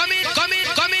 come in, come in, come in,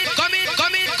 come in, come in,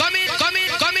 come in, come in, come in,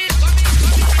 come in.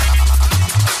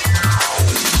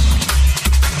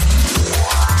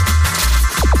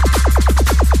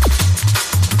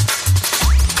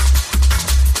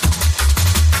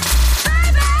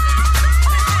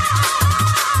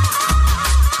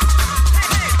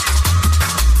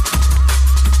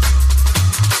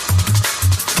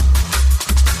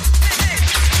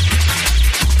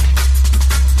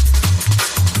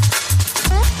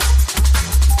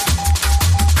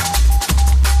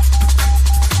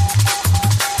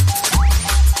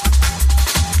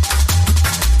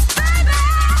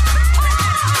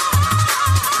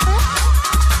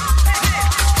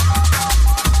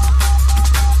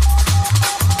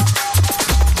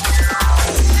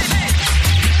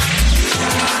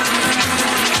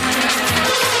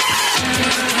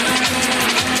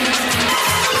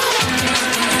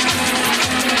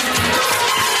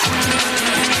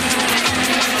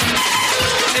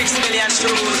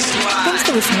 Thanks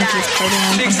for listening to this program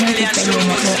on Heritage Radio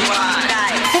Network.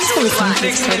 Thanks for listening to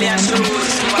this program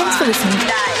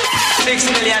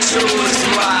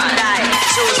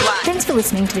Thanks for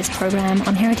listening to this program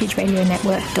on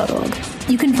heritageradionetwork.org.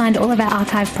 You can find all of our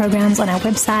archive programs on our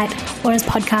website or as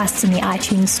podcasts in the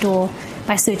iTunes Store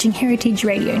by searching Heritage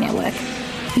Radio Network.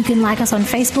 You can like us on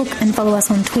Facebook and follow us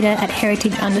on Twitter at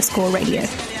heritage_radio.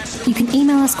 You can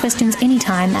email us questions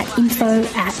anytime at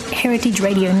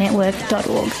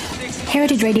info@heritageradionetwork.org.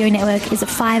 Heritage Radio Network is a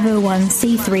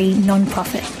 501c3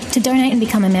 non-profit. To donate and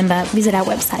become a member, visit our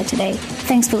website today.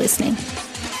 Thanks for listening.